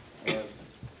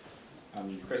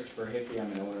 I'm Christopher Hickey.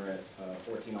 I'm an owner at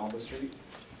 14 Alba Street,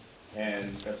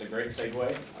 and that's a great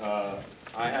segue.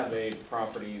 I have a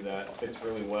property that fits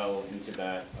really well into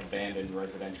that abandoned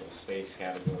residential space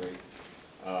category.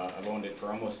 I've owned it for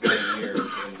almost 10 years,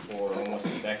 and for almost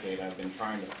a decade I've been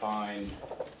trying to find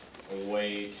a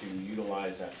way to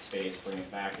utilize that space, bring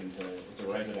it back into, it's a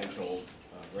residential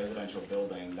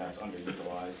building that's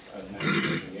underutilized. I've met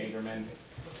Mr. Yagerman,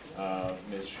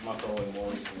 Ms. Schmuckel, and more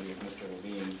recently with Mr.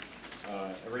 Levine.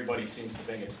 Everybody seems to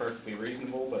think it's perfectly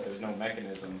reasonable, but there's no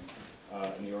mechanism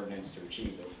in the ordinance to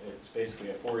achieve it. It's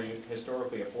basically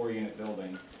historically a 4-unit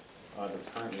building that's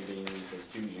currently being used as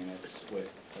 2 units with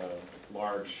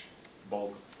large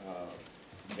bulk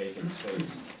vacant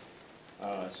space.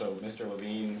 So Mr.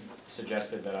 Levine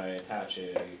suggested that I attach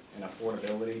an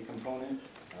affordability component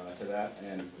to that,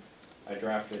 and I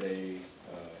drafted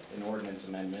an ordinance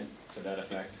amendment to that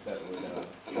effect that would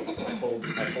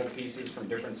I pulled pieces from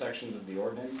different sections of the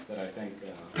ordinance that I think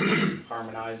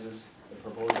harmonizes the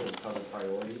proposal and cover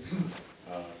priorities.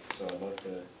 So I'd love to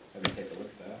have you take a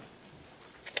look at that.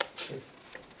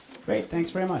 Great, thanks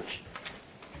very much.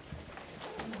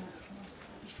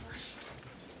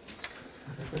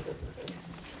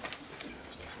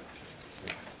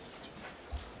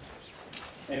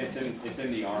 And it's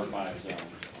in the R5 zone,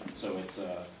 so it's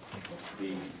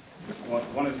the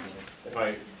one of, if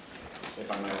I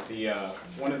might,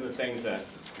 one of the things that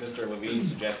Mr. Levine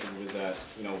suggested was that,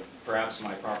 you know, perhaps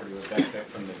my property would benefit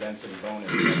from the density bonus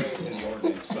that's in the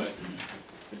ordinance, but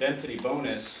the density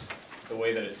bonus, the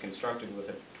way that it's constructed with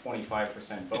a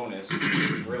 25% bonus,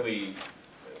 really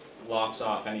locks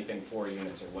off anything 4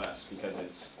 units or less, because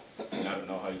it's, I mean, I don't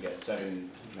know how you get 75%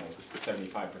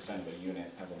 of a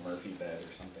unit have a Murphy bed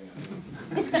or something.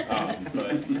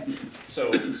 But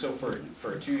so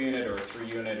for a 2-unit or a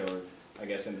 3-unit, or I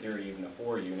guess in theory even a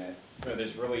 4-unit, you know,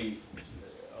 there's really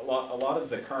a lot of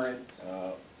the current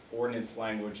ordinance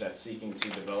language that's seeking to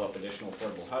develop additional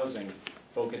affordable housing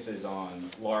focuses on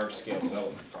large-scale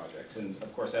development projects, and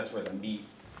of course that's where the meat,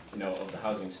 you know, of the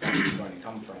housing stock is going to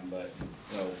come from. But,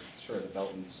 you know, sure, the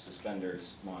belt and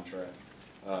suspenders mantra.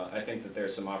 I think that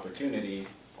there's some opportunity,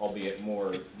 albeit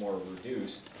more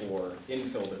reduced, for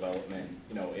infill development,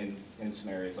 you know, in some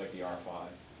areas like the R5.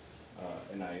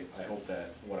 And I hope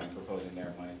that what I'm proposing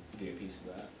there might be a piece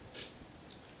of that.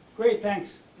 Great,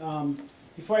 thanks.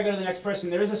 Before I go to the next person,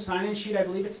 there is a sign-in sheet. I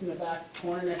believe it's in the back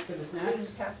corner next to the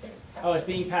snacks. Oh, it's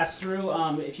being passed through.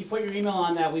 If you put your email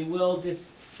on that, we will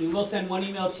send one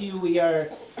email to you. We are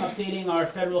updating our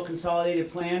federal consolidated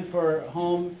plan for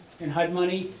home and HUD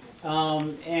money.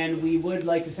 And we would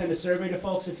like to send a survey to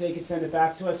folks if they could send it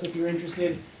back to us if you're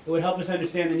interested. It would help us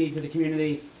understand the needs of the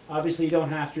community. Obviously, you don't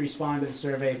have to respond to the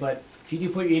survey, but if If you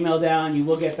do put your email down, you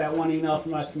will get that one email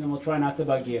from us, and then we'll try not to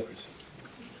bug you.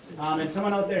 And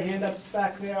someone out there, hand up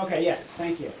back there. Okay, yes,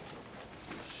 thank you.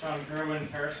 Sean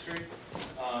Gerwin, Harris Street.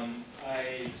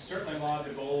 I certainly laud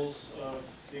the goals of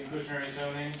the inclusionary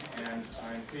zoning, and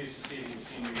I'm pleased to see that you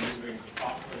seem to be moving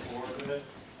thoughtfully forward with it.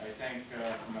 I think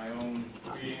from my own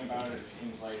reading about it, it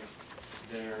seems like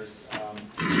there's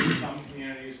some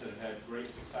communities that have had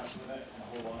great success with it, and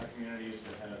a whole lot of communities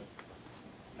that have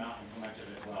not implemented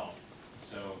it well.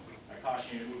 So I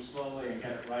caution you to move slowly and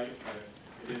get it right, but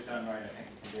if it is done right, I think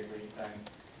it can be a great thing.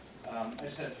 I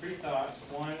just had 3 thoughts.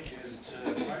 One is to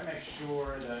try to make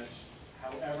sure that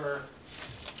however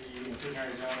the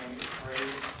inclusionary zoning is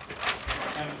phrased,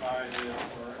 incentivizes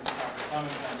or offers some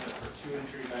incentive for 2- and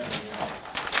 3-bedroom units.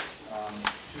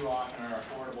 Too often our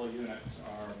affordable units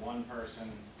are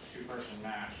 1-person, 2-person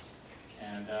max,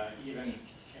 and even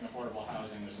in affordable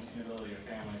housing, there's an inability of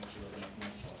families to live in a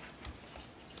peninsula.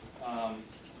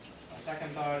 A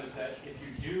second thought is that if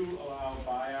you do allow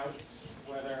buyouts,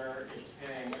 whether it's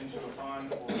paying into a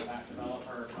fund or that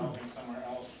developer developing somewhere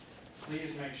else,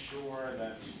 please make sure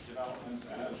that developments,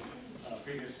 as a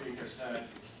previous speaker said,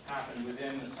 happen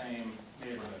within the same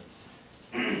neighborhoods.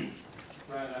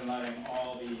 Rather than letting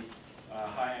all the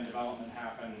high-end development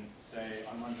happen, say,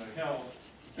 on Mungo Hill,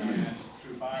 and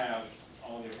through buyouts,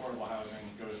 all the affordable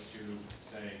housing goes to,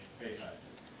 say, Bayside.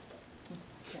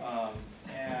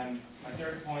 And my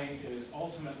third point is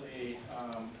ultimately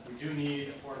we do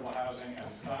need affordable housing as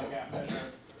a stopgap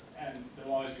measure, and there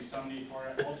will always be some need for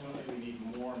it. Ultimately, we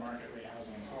need more market rate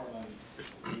housing in Portland.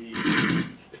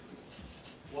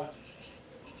 What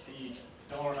the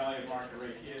dollar value of market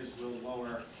rate is will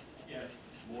lower if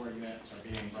more units are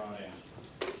being brought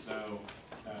in. So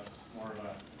that's more of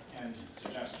an end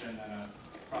suggestion than a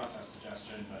process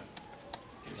suggestion, but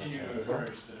continue to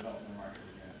encourage the development of market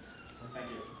rate units. Thank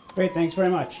you. Great, thanks very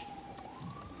much.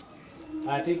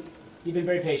 I think you've been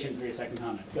very patient for your second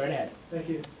comment. Go right ahead. Thank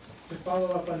you. To follow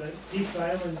up on the East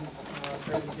Island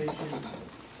presentation,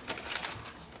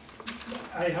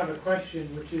 I have a question,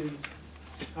 which is,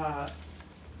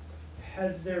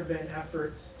 has there been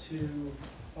efforts to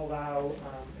allow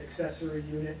accessory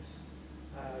units,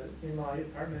 in-law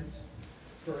apartments,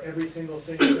 for every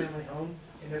single-family home?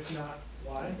 And if not,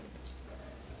 why?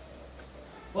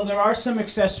 Well, there are some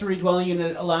accessory dwelling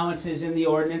unit allowances in the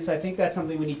ordinance. I think that's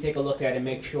something we need to take a look at and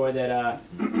make sure that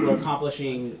we're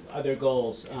accomplishing other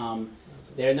goals.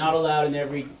 They're not allowed in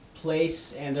every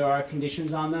place, and there are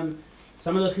conditions on them.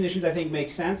 Some of those conditions I think make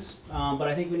sense, but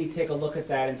I think we need to take a look at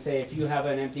that and say if you have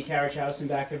an empty carriage house in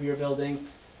back of your building,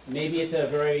 maybe it's a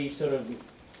very sort of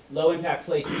low-impact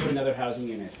place to put another housing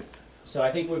unit. So I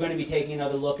think we're going to be taking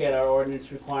another look at our ordinance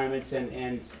requirements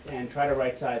and try to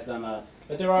right-size them.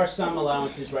 But there are some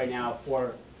allowances right now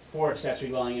for accessory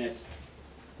dwelling units.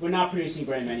 We're not producing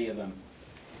very many of them.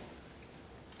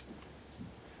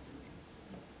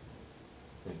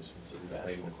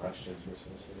 Questions we're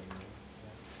soliciting.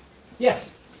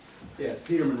 Yes. Yes,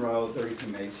 Peter Monroe, 32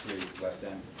 May Street, West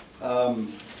End.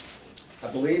 I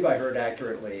believe I heard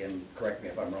accurately, and correct me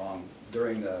if I'm wrong,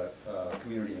 during the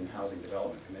Community and Housing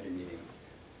Development Committee meeting,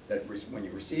 that when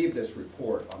you received this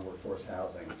report on workforce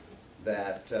housing,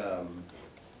 that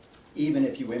even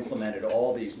if you implemented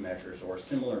all these measures or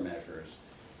similar measures,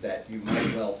 that you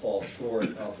might well fall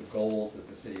short of the goals that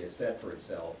the city has set for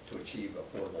itself to achieve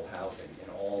affordable housing in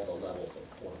all the levels of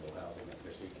affordable housing that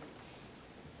they're seeking.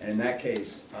 And in that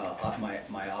case,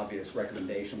 my obvious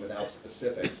recommendation, without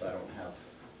specifics, I don't have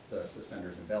the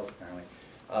suspenders and belts apparently,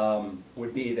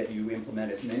 would be that you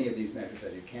implement as many of these measures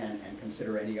as you can and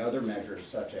consider any other measures,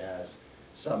 such as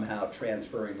somehow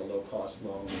transferring the low-cost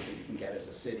loans that you can get as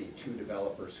a city to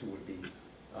developers who would be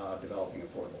developing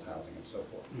affordable housing and so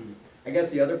forth. Mm-hmm. I guess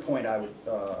the other point I would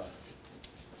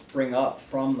bring up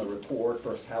from the report,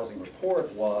 first housing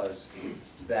report, was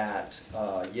that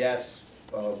yes,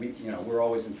 we're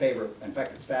always in favor. In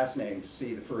fact, it's fascinating to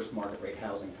see the first market rate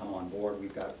housing come on board.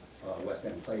 We've got West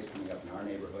End Place coming up in our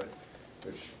neighborhood,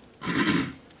 which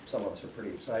some of us are pretty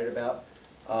excited about.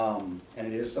 And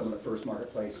it is some of the first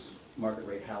market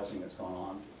rate housing that's gone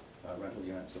on, rental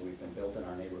units that we've been built in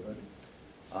our neighborhood.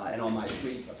 And on my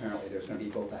street, apparently, there's going to be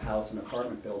both a house and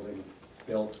apartment building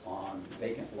built on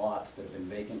vacant lots that have been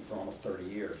vacant for almost 30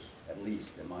 years, at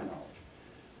least, in my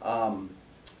knowledge.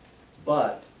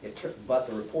 But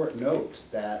the report notes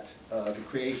that the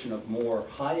creation of more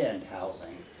high-end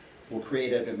housing will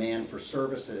create a demand for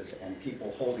services and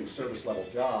people holding service-level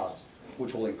jobs,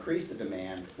 which will increase the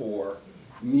demand for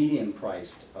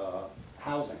medium-priced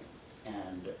housing.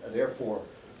 And therefore,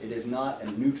 it is not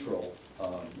a neutral,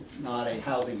 it's not a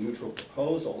housing neutral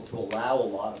proposal to allow a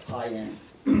lot of high-end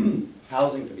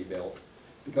housing to be built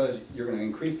because you're going to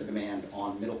increase the demand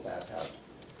on middle-class housing.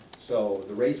 So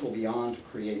the race will be on to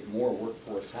create more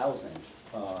workforce housing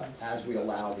as we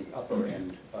allow the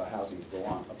upper-end housing to go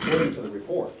on, according to the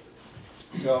report.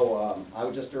 So I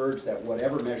would just urge that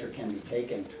whatever measure can be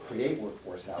taken to create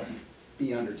workforce housing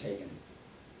be undertaken.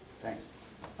 Thanks.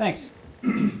 Thanks.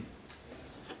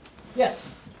 Yes.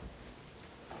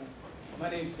 My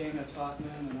name's Dana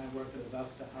Totman, and I work at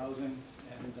Avesta Housing,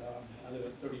 and I live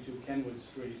at 32 Kenwood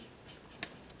Street.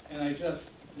 And I just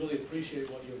really appreciate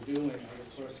what you're doing. I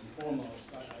guess first and foremost,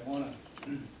 I want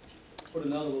to put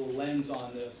another little lens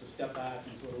on this to step back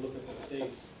and sort of look at the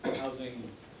state's housing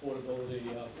affordability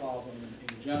problem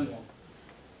in general.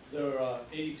 There are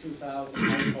 82,000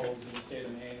 households in the state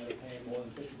of Maine that are paying more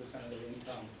than 50% of their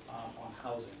income on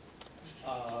housing.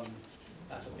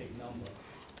 That's a big number.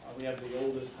 We have the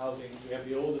oldest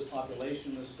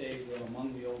population in the state. We're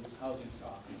among the oldest housing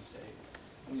stock in the state.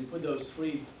 When you put those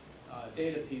three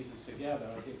data pieces together,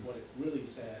 I think what it really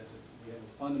says is we have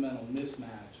a fundamental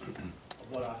mismatch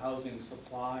of what our housing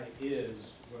supply is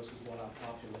versus what our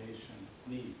population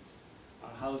needs.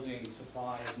 Our housing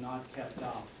supply is not kept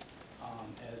up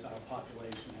as our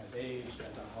population has aged,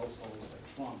 as our households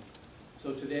have shrunk.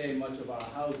 So today, much of our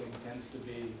housing tends to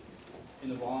be in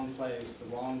the wrong place, the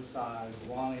wrong size,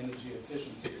 the wrong energy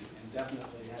efficiency, and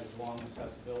definitely has wrong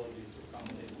accessibility to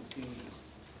accommodate the seniors.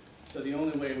 So the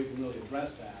only way we can really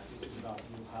address that is about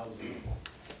new housing.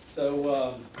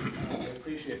 So I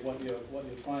appreciate what you're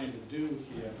trying to do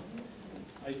here.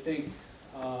 I think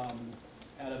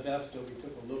at Avesta we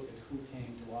took a look at who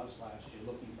came to us last year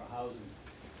looking for housing,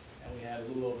 and we had a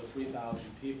little over 3,000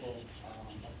 people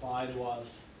apply to us.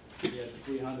 We had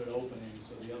 300 openings,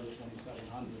 so the other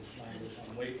 2,700 landed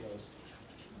on the wait list.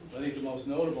 But I think the most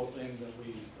notable thing that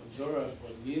we observed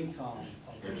was the income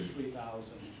of those 3,000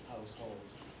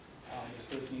 households was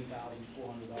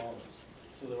 $13,400.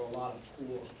 So there are a lot of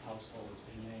poor households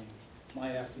in Maine.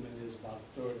 My estimate is about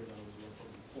a third of those were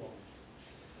from poor.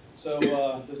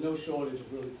 So there's no shortage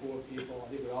of really poor people. I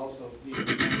think we also need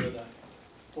to remember that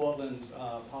Portland's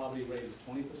poverty rate is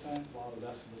 20%, while the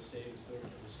rest of the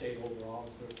state overall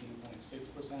is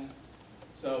 13.6%.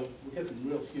 So we get some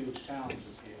real huge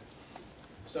challenges here.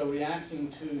 So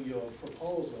reacting to your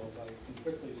proposals, I can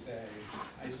quickly say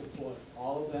I support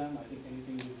all of them. I think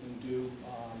anything you can do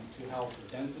to help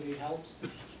the density helps.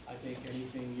 I think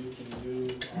anything you can do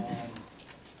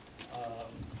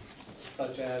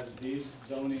such as these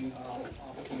zoning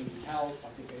opportunities help. I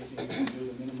think anything you can do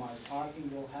to minimize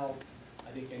parking will help.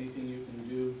 I think anything you can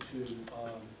do to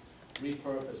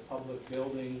repurpose public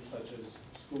buildings such as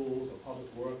schools or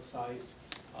public work sites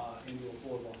into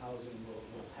affordable housing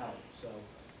will help. So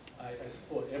I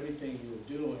support everything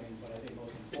you're doing, but I think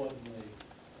most importantly,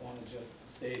 I want to just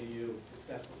say to you, it's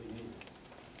desperately needed.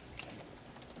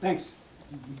 Thanks.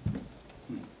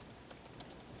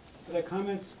 Other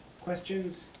comments,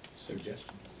 questions?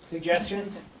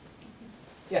 Suggestions?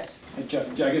 Yes. I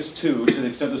guess two, to the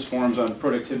extent this forums on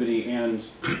productivity and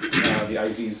the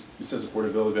IZs, it says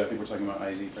affordability, but I think we're talking about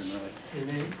IZ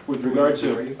primarily. With regard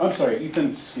to, I'm sorry,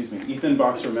 Ethan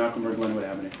Boxer, Malcolm or Glenwood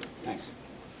Avenue. Thanks.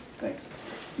 Thanks.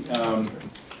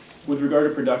 With regard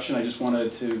to production, I just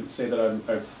wanted to say that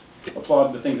I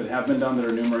applaud the things that have been done that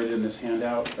are enumerated in this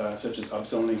handout, such as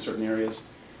upzoning certain areas.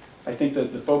 I think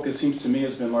that the focus seems to me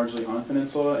has been largely on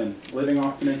Peninsula and living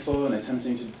off Peninsula and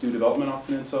attempting to do development off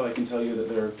Peninsula. I can tell you that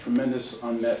there are tremendous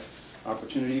unmet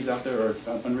opportunities out there, or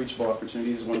unreachable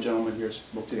opportunities. One gentleman here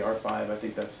spoke to the R5. I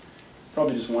think that's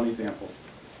probably just one example.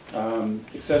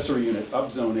 Accessory units,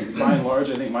 upzoning. By and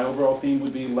large, I think my overall theme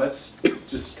would be let's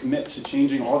just commit to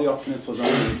changing all the off Peninsula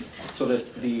zoning so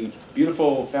that the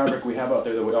beautiful fabric we have out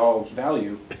there that we all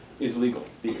value is legal.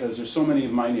 Because there's so many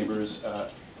of my neighbors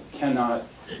cannot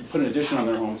put an addition on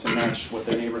their home to match what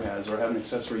their neighbor has, or have an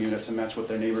accessory unit to match what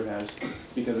their neighbor has,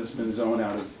 because it's been zoned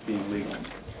out of being legal.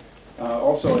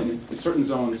 Also, in certain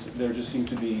zones, there just seem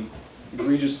to be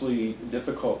egregiously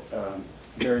difficult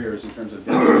barriers in terms of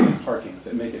density and parking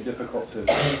that make it difficult to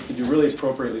do really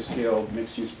appropriately scaled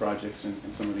mixed-use projects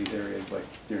in some of these areas, like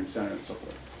Deering Center and so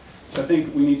forth. So I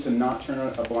think we need to not turn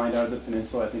a blind eye to the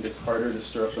peninsula. I think it's harder to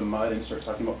stir up the mud and start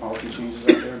talking about policy changes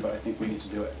out there, but I think we need to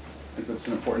do it. I think that's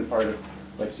an important part of,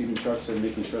 like Stephen Sharp said,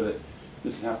 making sure that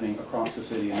this is happening across the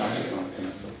city and not just on the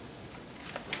peninsula.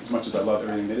 As much as I love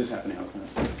everything that is happening on the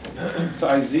peninsula. So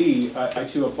IZ, I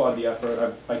too applaud the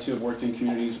effort. I too have worked in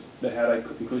communities that had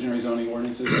inclusionary zoning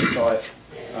ordinances. I saw it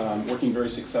working very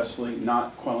successfully,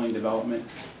 not quelling development.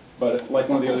 But like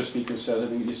one of the other speakers says, I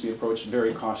think it needs to be approached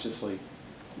very cautiously.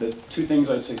 The two things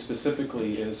I'd say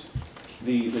specifically is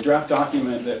The draft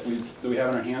document that we have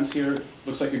in our hands here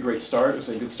looks like a great start. Looks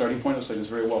like a good starting point. Looks like it's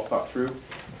very well thought through.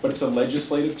 But it's a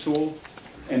legislative tool,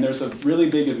 and there's a really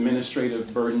big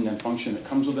administrative burden and function that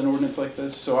comes with an ordinance like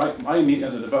this. So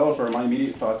as a developer, my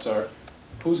immediate thoughts are,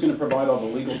 who's going to provide all the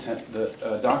legal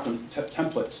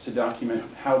templates to document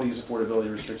how these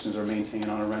affordability restrictions are maintained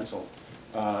on a rental,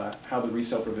 how the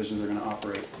resale provisions are going to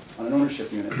operate on an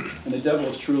ownership unit. And the devil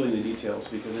is truly in the details,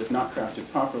 because if not crafted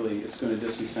properly, it's going to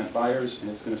disincent buyers and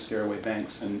it's going to scare away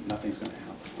banks, and nothing's going to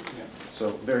happen. Yeah.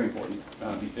 So very important.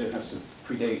 It has to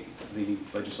predate the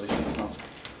legislation itself.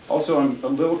 Also, I'm a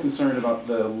little concerned about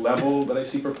the level that I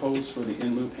see proposed for the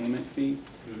in lieu payment fee.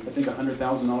 I think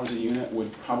 $100,000 a unit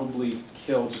would probably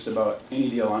kill just about any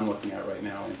deal I'm looking at right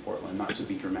now in Portland, not to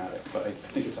be dramatic, but I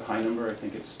think it's a high number. I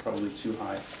think it's probably too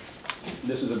high.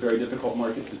 This is a very difficult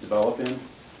market to develop in.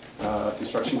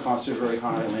 Construction costs are very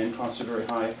high, land costs are very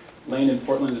high. Land in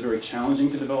Portland is very challenging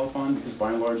to develop on, because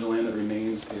by and large the land that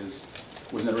remains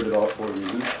was never developed for a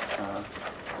reason.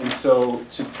 And so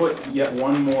to put yet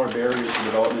one more barrier to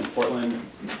development in Portland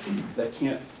that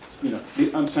can't,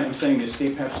 I'm saying the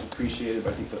estate patch is appreciated,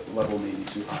 but I think the level may be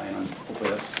too high, and hopefully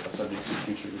that's a subject to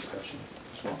future discussion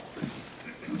as well.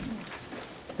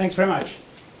 Thanks very much.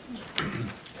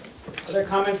 Other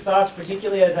comments, thoughts,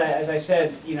 particularly as I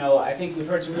said, I think we've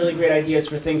heard some really great ideas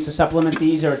for things to supplement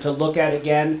these or to look at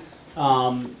again.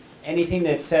 Anything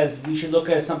that says we should look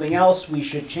at something else, we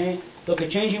should look at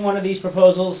changing one of these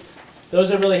proposals, those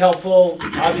are really helpful.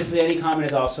 Obviously, any comment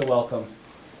is also welcome.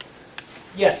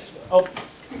 Yes. Oh.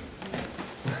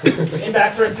 In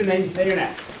back first, and then you're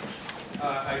next.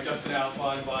 Hi, Justin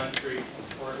Alphon, Bond Street,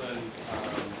 Portland.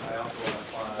 I also want to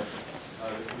applaud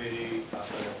the committee for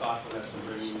their thoughtfulness in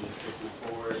bringing these issues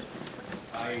forward.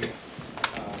 I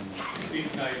speak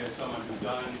tonight as someone who's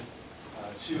done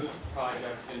 2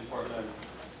 projects in Portland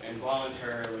and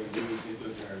voluntarily used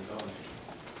inclusionary zoning.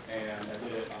 And I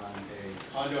did it on a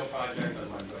condo project on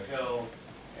Monroe Hill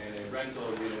and a rental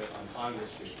unit on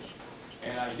Congress Street.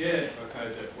 And I did it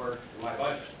because it worked for my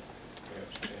budget.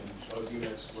 And those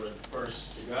units were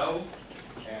first to go,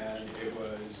 and it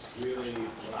was really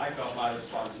what I felt my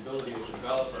responsibility as a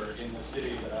developer in the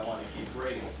city that I want to keep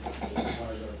grading. It was one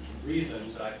of the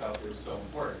reasons I felt it was so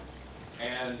important.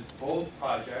 And both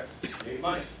projects made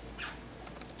money.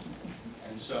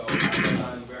 And so I guess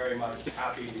I'm very much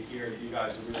happy to hear that you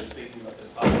guys are really thinking about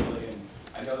this thoughtfully. And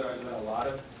I know there hasn't been a lot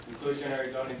of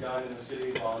inclusionary zoning done in the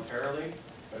city voluntarily,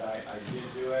 but I did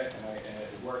do it, and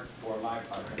it worked for my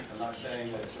project. I'm not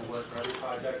saying that it's going to work for every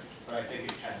project, but I think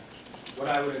it can. What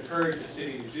I would encourage the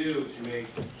city to do to make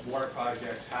more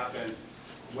projects happen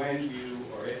when you,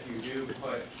 or if you do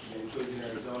put the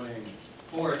inclusionary zoning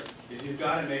forth, is you've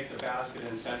got to make the basket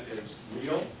incentives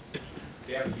real.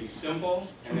 They have to be simple,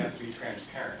 and they have to be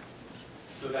transparent,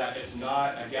 so that it's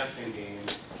not a guessing game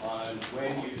on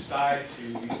when you decide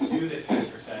to do the 10%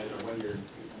 or when you're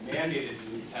mandated to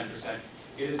do 10%.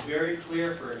 It is very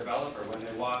clear for a developer when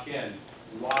they walk in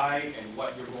why and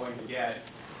what you're going to get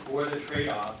for the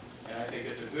trade-off, and I think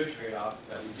it's a good trade-off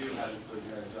that we do have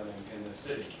inclusionary zoning in this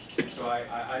city. So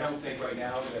I don't think right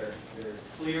now they're as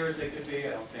clear as they could be. I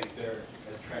don't think they're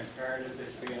as transparent as they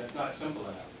should be, and it's not simple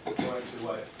enough. Going to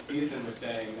what Ethan was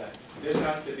saying, that this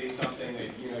has to be something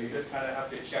that you just kind of have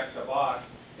to check the box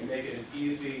and make it as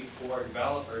easy for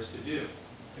developers to do.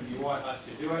 If you want us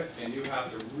to do it, then you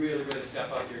have to really, really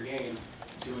step up your game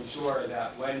to ensure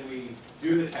that when we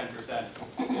do the 10%,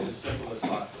 it's as simple as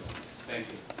possible. Thank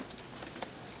you.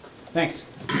 Thanks.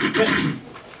 Chris.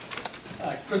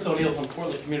 Chris O'Neill from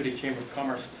Portland Community Chamber of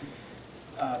Commerce.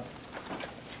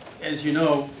 As you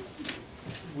know,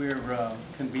 we're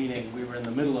convening. We were in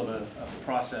the middle of a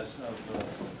process of a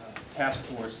task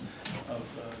force of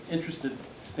interested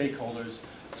stakeholders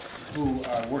who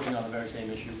are working on the very same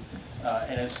issue.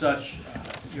 And as such,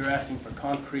 you're asking for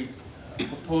concrete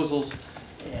proposals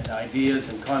and ideas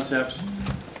and concepts.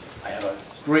 I have a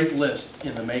great list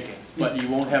in the making, but you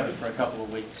won't have it for a couple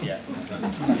of weeks yet.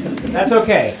 That's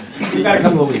okay. We've got a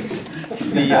couple of weeks.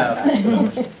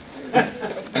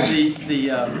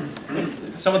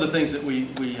 Some of the things that we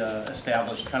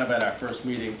established kind of at our first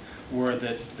meeting were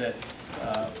that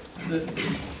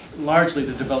largely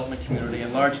the development community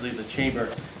and largely the chamber,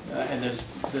 and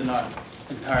they're not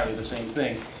entirely the same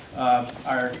thing,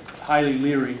 are highly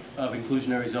leery of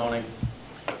inclusionary zoning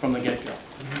from the get-go.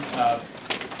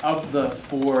 Of the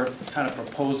 4 kind of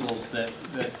proposals that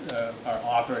are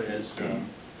offered as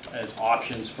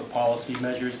options for policy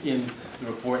measures in the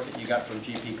report that you got from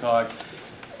GP-COG,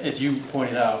 as you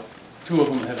pointed out, 2 of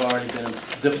them have already been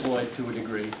deployed to a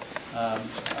degree. A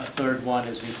third one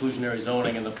is inclusionary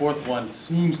zoning, and the fourth one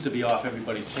seems to be off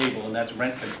everybody's table, and that's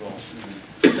rent control.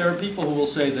 There are people who will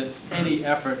say that any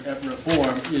effort at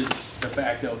reform is de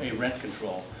facto a rent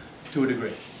control, to a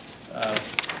degree.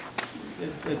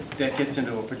 That gets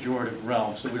into a pejorative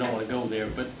realm, so we don't want to go there,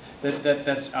 but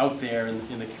that's out there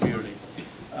in the community.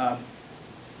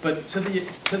 But to the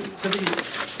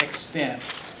extent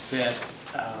that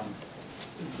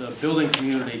the building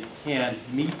community can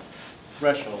meet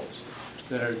thresholds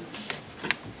that are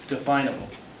definable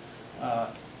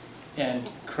and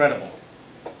credible,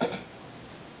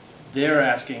 they're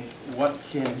asking, what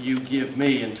can you give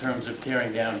me in terms of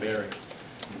tearing down barriers?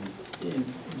 And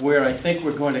where I think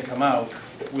we're going to come out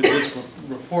with this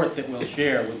report that we'll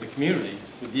share with the community,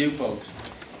 with you folks,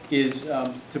 is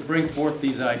to bring forth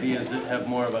these ideas that have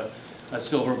more of a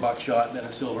silver buckshot than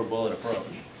a silver bullet approach.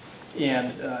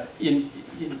 And in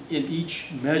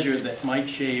each measure that might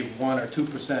shave 1 or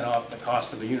 2% off the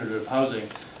cost of a unit of housing,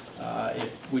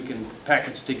 if we can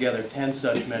package together 10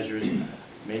 such measures,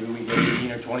 maybe we get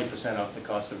 18 or 20% off the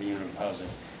cost of a unit of housing.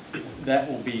 That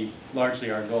will be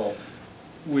largely our goal.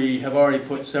 We have already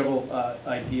put several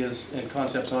ideas and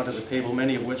concepts onto the table,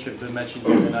 many of which have been mentioned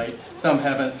here tonight. Some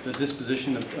haven't. The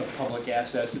disposition of public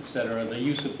assets, et cetera, the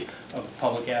use of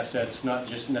public assets, not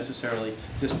just necessarily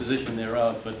disposition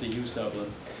thereof, but the use of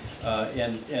them,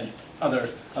 and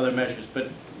other measures. But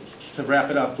to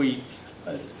wrap it up, we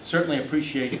certainly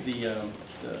appreciate the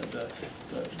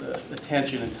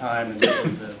attention and time and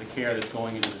the care that's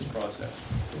going into this process.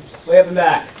 Way up and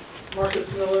back.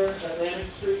 Marcus Miller, Atlantic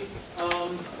Street.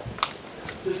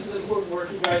 This is important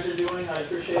work you guys are doing. I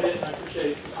appreciate it, and I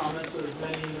appreciate the comments of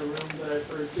many in the room that I've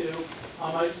heard too.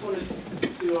 I just wanted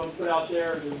to put out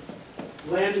there,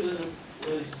 land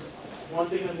is one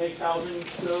thing that makes housing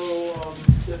so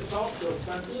difficult, so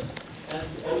expensive, and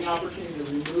any opportunity to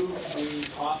remove the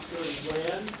cost of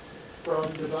land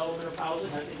from development of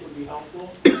housing, I think would be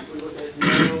helpful. If we look at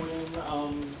narrowing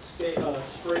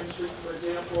Spring Street, for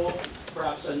example,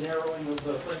 perhaps a narrowing of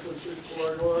the Franklin Street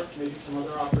corridor, maybe some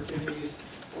other opportunities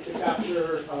to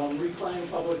capture, reclaim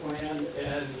public land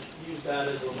and use that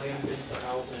as a land bank for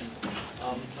housing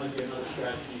might be another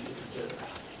strategy to consider.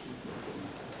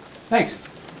 Thanks.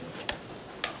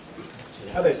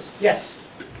 Others? Yes.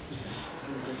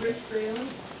 Chris Braylon.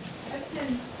 I've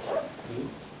been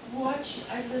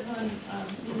I live on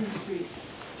Union Street.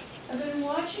 I've been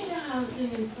watching the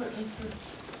housing in Portland for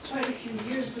quite a few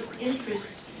years with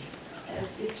interest,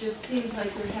 as it just seems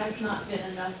like there has not been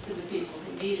enough for the people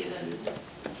who need it under the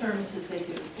terms that they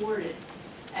could afford it.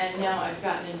 And now I've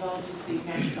gotten involved with the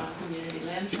Mashpont Community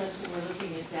Land Trust, and we're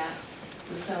looking at that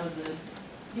with some of the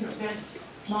best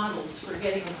models for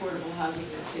getting affordable housing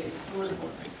that stays affordable.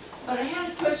 But I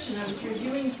had a question. I was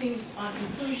reviewing things on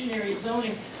inclusionary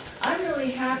zoning. I'm really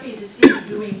happy to see you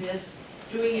doing this,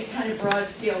 doing it kind of broad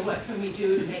scale. What can we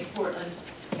do to make Portland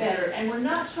better? And we're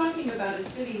not talking about a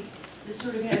city that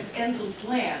sort of has endless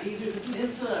land, either the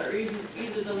peninsula or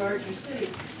either the larger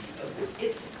city.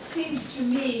 It seems to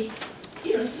me,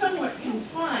 somewhat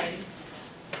confined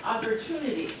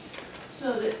opportunities,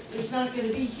 so that there's not going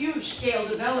to be huge scale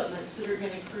developments that are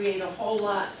going to create a whole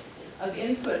lot of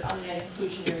input on that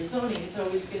inclusionary zoning. It's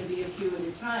always going to be a few at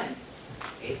a time,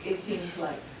 it seems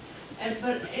like.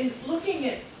 But in looking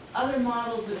at other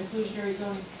models of inclusionary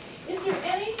zoning, is there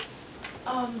any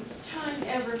time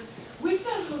ever, we've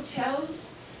got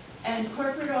hotels and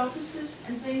corporate offices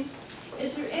and things,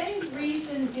 is there any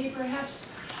reason, maybe perhaps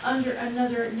under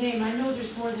another name, I know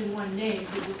there's more than one name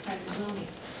for this type of zoning,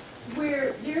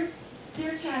 where their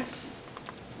tax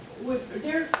would,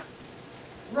 their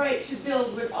right to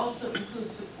build would also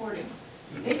include supporting.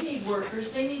 They need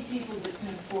workers, they need people that can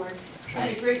afford. I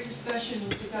had a great discussion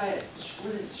with the guy at,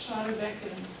 what is it, Schotterbeck,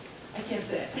 and I can't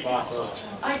say it.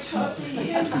 I talked to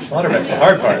him. Schotterbeck's the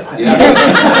hard part. I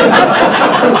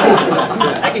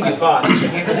can do Fox. I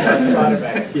can't do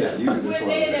Schotterbeck. Yeah, you can do when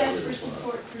they had asked for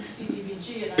support for the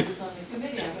CDBG, and I was on the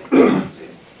committee, I went to talk to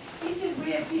him. He said,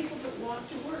 we have people that walk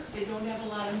to work. They don't have a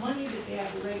lot of money, but they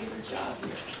have a regular job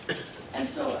here. And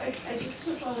so I just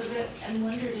took all of it and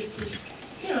wondered if there's,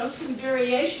 some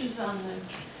variations on the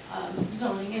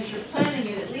zoning as you're planning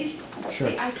it, at least. Sure.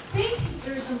 See, I think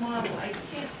there's a model, I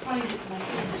can't find it in my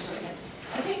papers right now.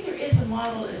 I think there is a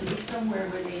model at least somewhere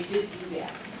where they did do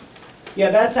that. Yeah,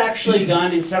 that's actually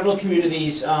done in several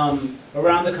communities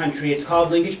around the country. It's called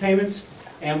linkage payments.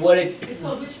 And what it's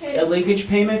called which payment? A linkage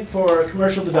payment for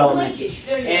commercial development. Linkage,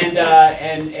 there you and, go.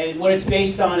 and what it's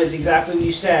based on is exactly what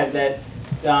you said, that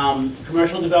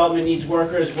commercial development needs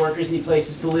workers need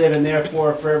places to live, and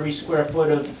therefore for every square foot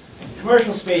of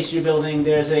commercial space you're building,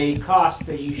 there's a cost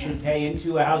that you should pay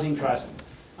into a housing trust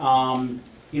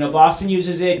You know, Boston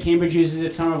uses it, Cambridge uses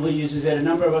it, Somerville uses it, a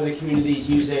number of other communities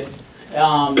use it.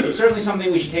 It's certainly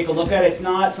something we should take a look at. It's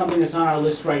not something that's on our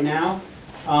list right now,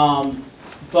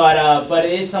 but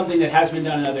it is something that has been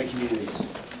done in other communities.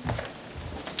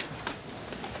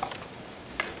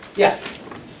 Yeah.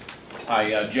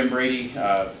 Hi, Jim Brady,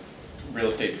 real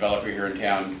estate developer here in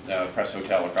town, Press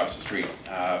Hotel across the street.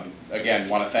 Again,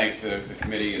 want to thank the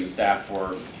committee and the staff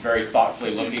for very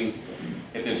thoughtfully looking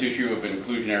at this issue of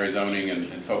inclusionary zoning and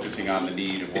focusing on the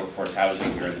need of workforce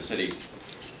housing here in the city.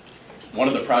 One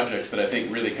of the projects that I think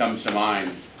really comes to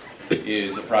mind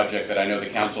is a project that I know the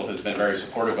council has been very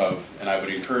supportive of, and I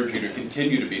would encourage you to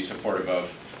continue to be supportive of,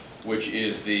 which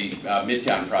is the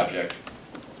Midtown project,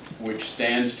 which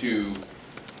stands to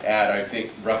add, I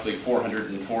think, roughly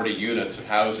 440 units of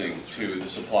housing to the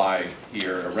supply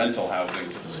here, rental housing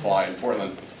to the supply in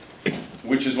Portland,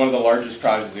 which is one of the largest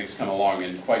projects that's come along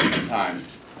in quite some time.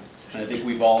 And I think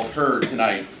we've all heard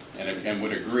tonight and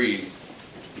would agree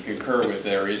and concur with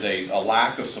there is a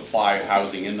lack of supply of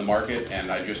housing in the market,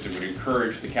 and I just would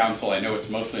encourage the council. I know it's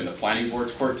mostly in the planning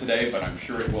board's court today, but I'm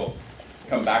sure it will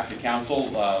come back to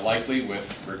council likely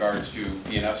with regards to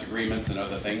E&S agreements and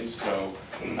other things. So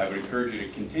I would encourage you to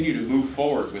continue to move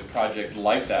forward with projects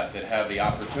like that that have the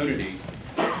opportunity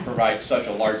to provide such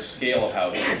a large scale of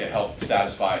housing to help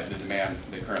satisfy the demand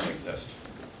that currently exists.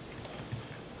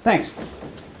 Thanks.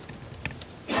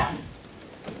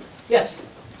 Yes.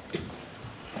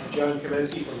 John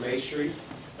Kaminsky from May Street.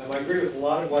 I agree with a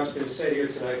lot of what's been said here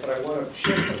tonight, but I want to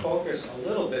shift the focus a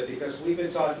little bit because we've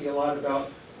been talking a lot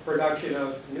about production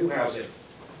of new housing.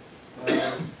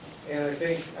 And I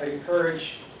think I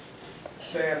encourage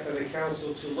staff and the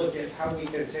council to look at how we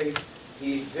can take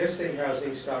the existing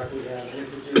housing stock we have and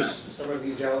introduce some of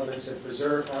these elements and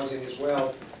preserve housing as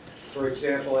well. For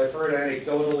example, I've heard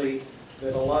anecdotally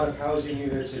that a lot of housing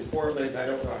units in Portland, I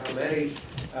don't know how many,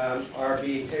 are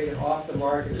being taken off the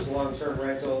market as long-term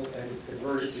rental and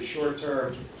converted to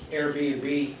short-term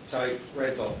Airbnb type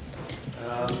rental.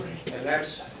 And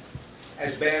that's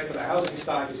as bad for the housing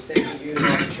stock as taking a unit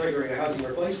off and triggering a housing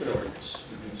replacement ordinance.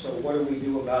 So what do we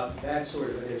do about that sort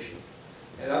of an issue?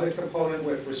 Another component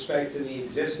with respect to the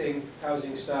existing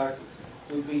housing stock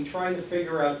would be trying to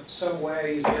figure out some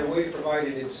way, is there a way to provide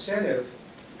an incentive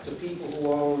to people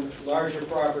who own larger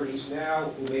properties now,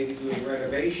 who may be doing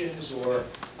renovations or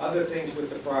other things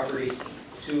with the property,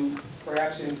 to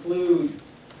perhaps include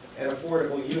an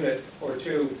affordable unit or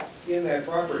two in that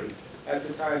property at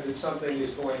the time that something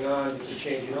is going on, it's a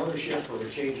change in ownership or a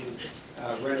change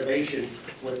in renovation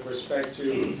with respect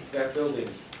to that building.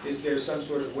 Is there some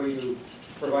sort of way to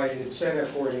provide an incentive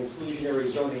for an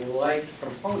inclusionary zoning-like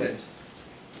component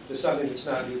to something that's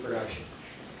not new production?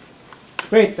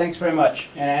 Great, thanks very much.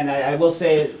 And I will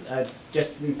say,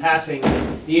 just in passing,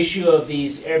 the issue of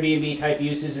these Airbnb type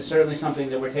uses is certainly something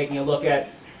that we're taking a look at.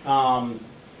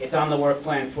 It's on the work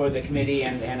plan for the committee,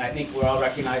 and I think we're all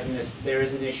recognizing this. There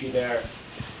is an issue there.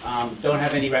 Don't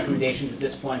have any recommendations at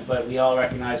this point, but we all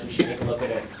recognize we should take a look at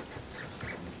it.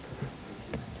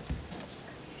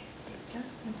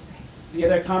 Any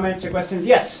other comments or questions?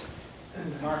 Yes?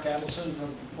 Mark Adelson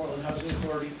from Portland Housing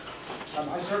Authority.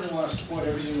 I certainly want to support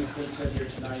everything that's been said here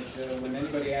tonight. When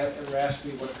anybody ever asks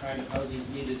me what kind of housing is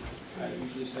needed, I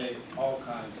usually say all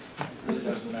kinds. It really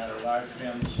doesn't matter. Large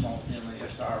family, small family,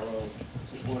 SRO,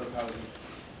 supportive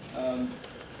housing.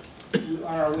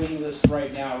 On our waiting list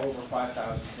right now, over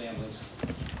 5,000 families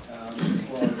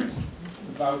for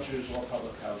vouchers or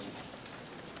public housing.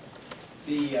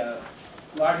 The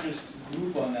largest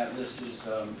group on that list is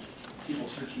people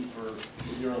searching for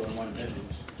 0 and 1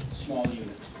 bedrooms, small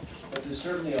units. But there's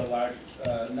certainly a large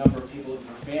number of people looking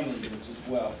for family units as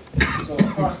well. So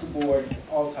across the board,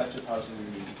 all types of housing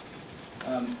are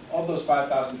needed. Of those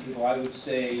 5,000 people, I would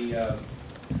say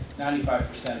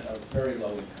 95% are very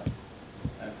low income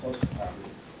and close to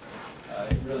poverty.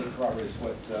 It really corroborates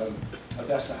what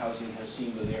Augusta Housing has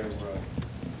seen with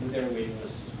their waiting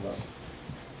list as well.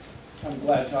 I'm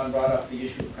glad John brought up the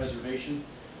issue of preservation.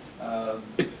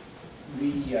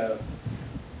 We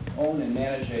own and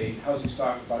manage a housing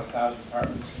stock of about 1,000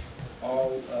 apartments,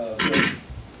 all built,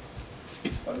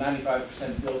 about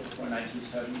 95% built before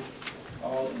 1970,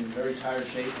 all in very tired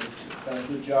shape. We've done a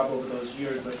good job over those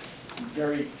years, but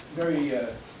very, very,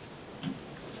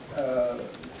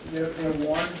 they're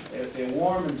warm. They're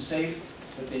warm and safe,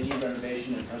 but they need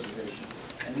renovation and preservation.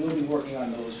 And we'll be working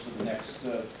on those for the next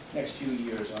few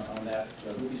years on that.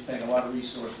 We'll be spending a lot of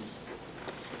resources,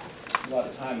 a lot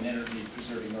of time and energy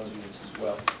preserving those units as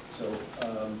well. So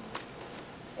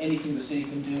anything the city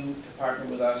can do to partner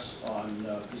with us on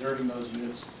preserving those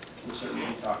units, we'll certainly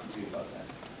be talking to you about that.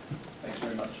 Thanks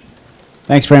very much.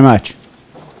 Thanks very much.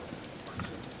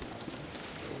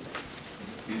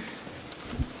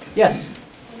 Yes.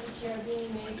 Chair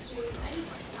Bean, Main Street. I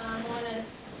just want to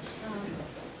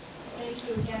thank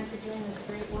you again for doing this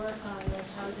great work on the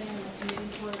housing and the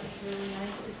committee's work. It's really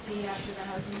nice to see after the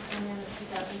housing plan of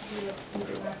 2002 that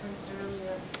Steve referenced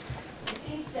earlier. I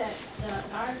think that the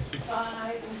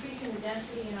R5, increasing the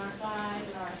density in R5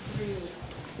 and R3,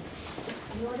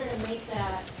 in order to make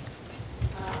that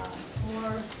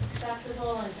more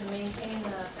acceptable and to maintain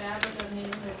the fabric of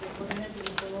neighborhoods that we're going to do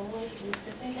below, is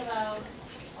to think about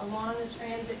along the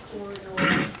transit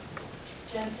corridor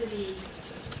density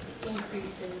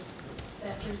increases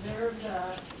that preserve the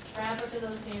fabric of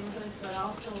those neighborhoods, but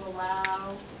also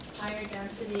allow higher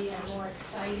density and more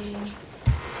exciting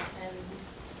and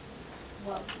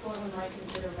what Portland might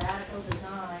consider radical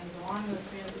designs along those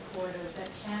transit corridors that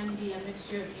can be a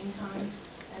mixture of incomes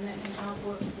and that can help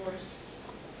workforce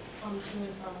come to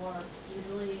and from work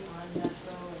easily on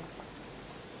metro and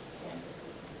transit.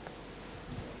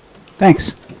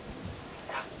 Thanks.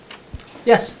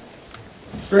 Yes.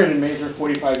 Brandon Mazer,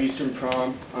 45 Eastern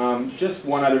Prom. Just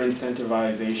one other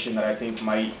incentivization that I think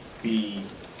might be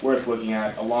worth looking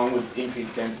at, along with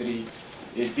increased density,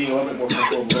 is being a little bit more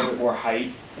comfortable, a little bit more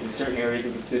height in certain areas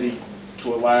of the city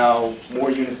to allow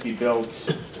more units to be built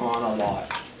on a lot.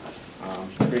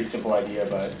 Pretty simple idea,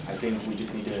 but I think we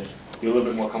just need to be a little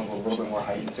bit more comfortable, a little bit more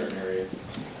height in certain areas.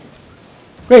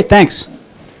 Great, thanks.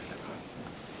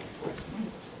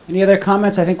 Any other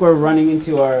comments? I think we're running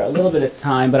into a little bit of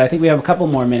time, but I think we have a couple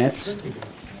more minutes.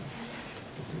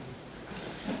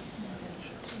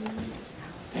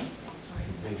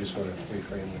 I just want to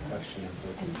reframe the question of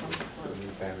the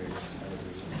barriers.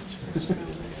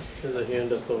 There's a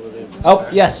hand up over there. Oh,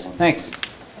 yes, thanks.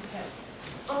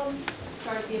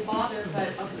 Sorry to be a bother, but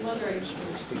I was wondering,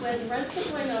 when rents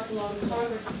were going up along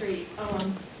Congress Street, a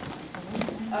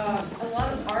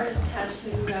lot of artists had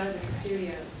to move out of their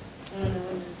studios. I don't know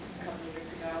when this was a couple of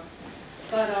years ago.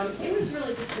 But it was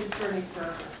really disconcerting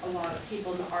for a lot of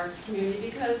people in the arts community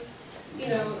because, you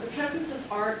know, the presence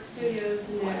of art studios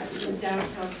in the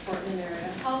downtown Portland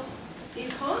area helps the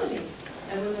economy.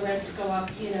 And when the rents go up,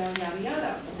 you know, yada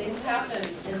yada, things happen.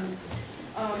 And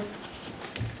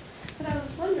but I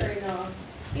was wondering,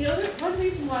 you know, one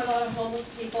reason why a lot of homeless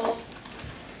people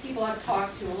I've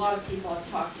talked to,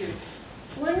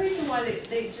 one reason why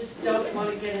they just don't want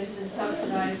to get into the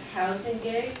subsidized housing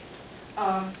gig,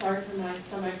 sorry for my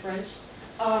semi-French,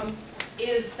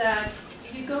 is that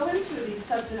you go into these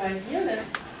subsidized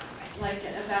units, like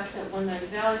at Avesta at 190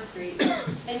 Valley Street,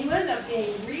 and you end up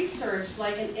being researched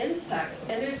like an insect,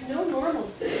 and there's no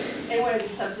normalcy in one of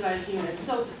these subsidized units.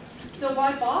 So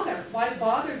why bother? Why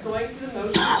bother going through the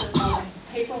motions of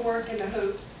paperwork and the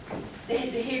hoops, the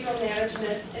behavioral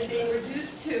management, and being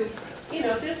reduced to, you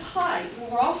know, this high?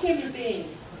 We're all human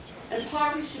beings, and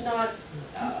poverty should not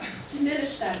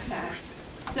diminish that fact.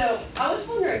 So I was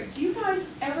wondering, do you guys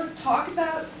ever talk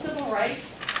about civil rights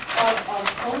of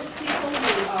homeless people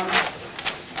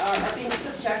who are being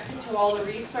subjected to all the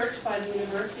research by the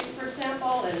university, for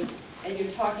example, and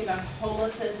you're talking about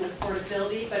homelessness and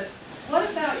affordability, but what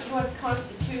about U.S.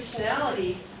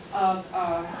 constitutionality of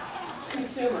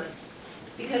consumers?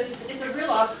 Because it's a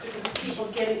real obstacle for people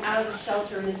getting out of the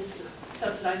shelter and into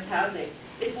subsidized housing.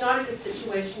 It's not a good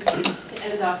situation to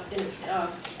end up in,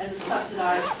 as a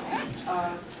subsidized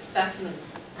specimen.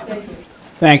 Thank you.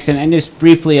 Thanks, and just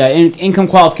briefly, income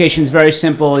qualification is very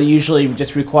simple. It usually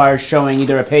just requires showing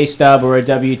either a pay stub or a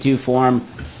W-2 form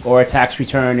or a tax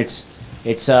return. It's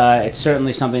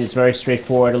certainly something that's very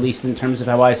straightforward, at least in terms of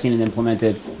how I've seen it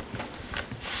implemented.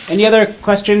 Any other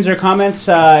questions or comments?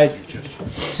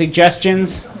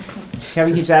 Suggestions?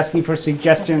 Kevin keeps asking for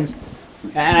suggestions.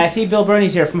 And I see Bill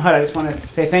Burney's here from HUD. I just want to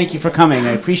say thank you for coming.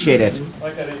 I appreciate it.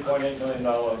 Like that $8.8 million.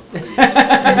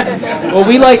 Well,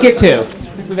 we like it too.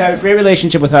 We've had a great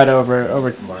relationship with HUD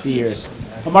over the years.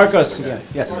 Well, Marcos, again.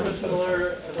 Yes. Marcos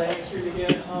Miller, Atlantic Street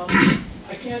again.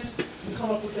 I can't come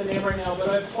up with the name right now, but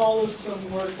I've followed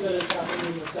some work that is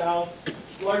happening in the South,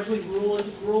 largely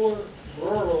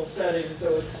rural settings,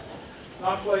 so it's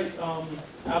not quite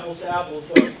apples to apples,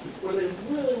 but where they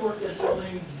really worked at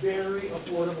building very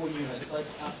affordable units, like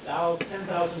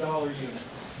 $10,000 units.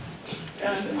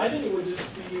 And I think it would just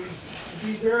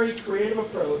be very creative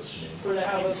approach for to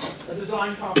have a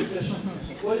design competition.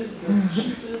 What is the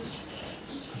cheapest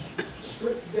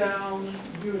stripped down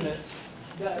unit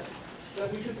that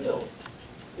we could build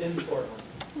in Portland?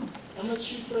 And let's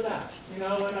shoot for that. You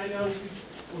know, and I know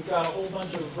we've got a whole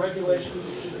bunch of regulations.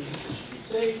 It should be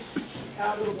safe,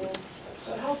 habitable,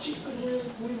 So how cheap could we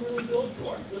really build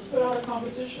for? Let's put out a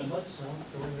competition. Let's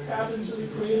tap into the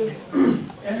creative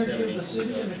energy of the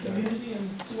city and the community and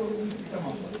see what we can come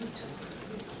up with.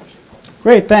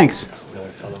 Great, thanks.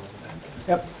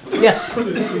 Yep. Yes.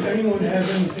 If anyone has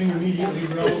anything immediately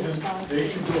relevant, they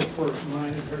should go first. Mine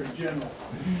is very general.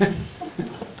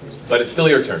 But it's still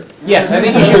your turn. Yes, I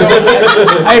think you should go.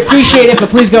 I appreciate it, but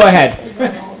please go ahead.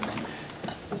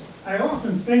 I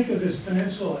often think of this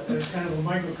peninsula as kind of a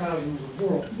microcosm of the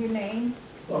world. Your name?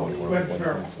 Oh, Webb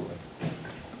Farrell.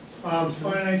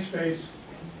 Finite space,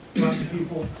 lots of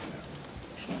people.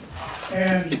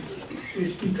 And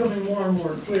it's becoming more and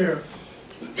more clear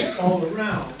all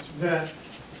around that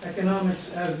economics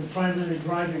as the primary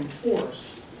driving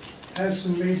force has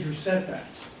some major setbacks.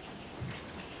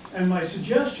 And my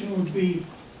suggestion would be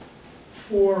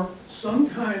for some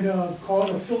kind of, call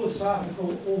it a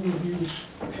philosophical overview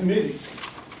committee,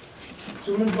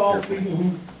 to involve people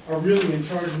who are really in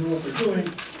charge of what they're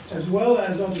doing, as well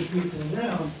as other people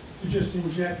around, to just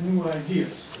inject new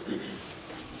ideas.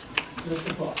 Just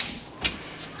a thought.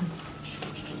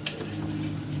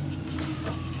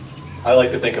 I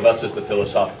like to think of us as the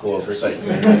philosophical oversight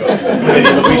committee,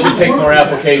 but we should take more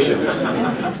applications.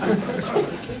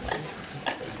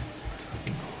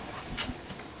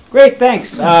 Great,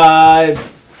 thanks.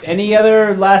 Any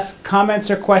other last comments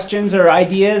or questions or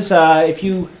ideas? If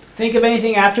you think of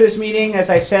anything after this meeting, as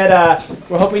I said,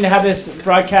 we're hoping to have this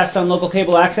broadcast on local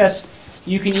cable access.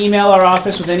 You can email our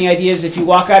office with any ideas. If you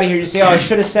walk out of here and you say, oh, I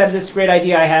should have said this great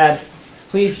idea I had,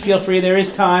 please feel free. There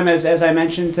is time, as I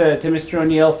mentioned to Mr.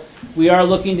 O'Neill. We are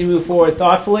looking to move forward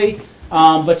thoughtfully,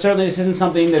 but certainly this isn't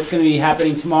something that's going to be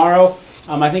happening tomorrow.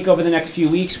 I think over the next few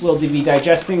weeks we'll be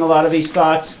digesting a lot of these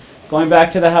thoughts, going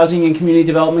back to the Housing and Community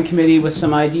Development Committee with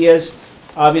some ideas.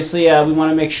 Obviously, we want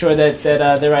to make sure that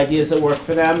they're ideas that work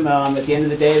for them. At the end of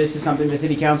the day, this is something the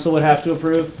City Council would have to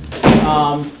approve.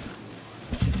 But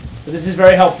this is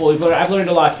very helpful. I've learned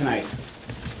a lot tonight.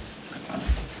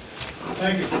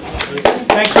 Thank you.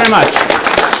 Thanks very much.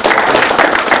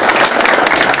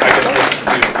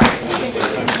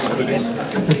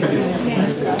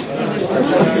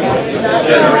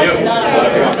 Jen, how are you?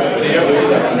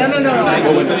 No.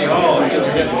 Go to City Hall.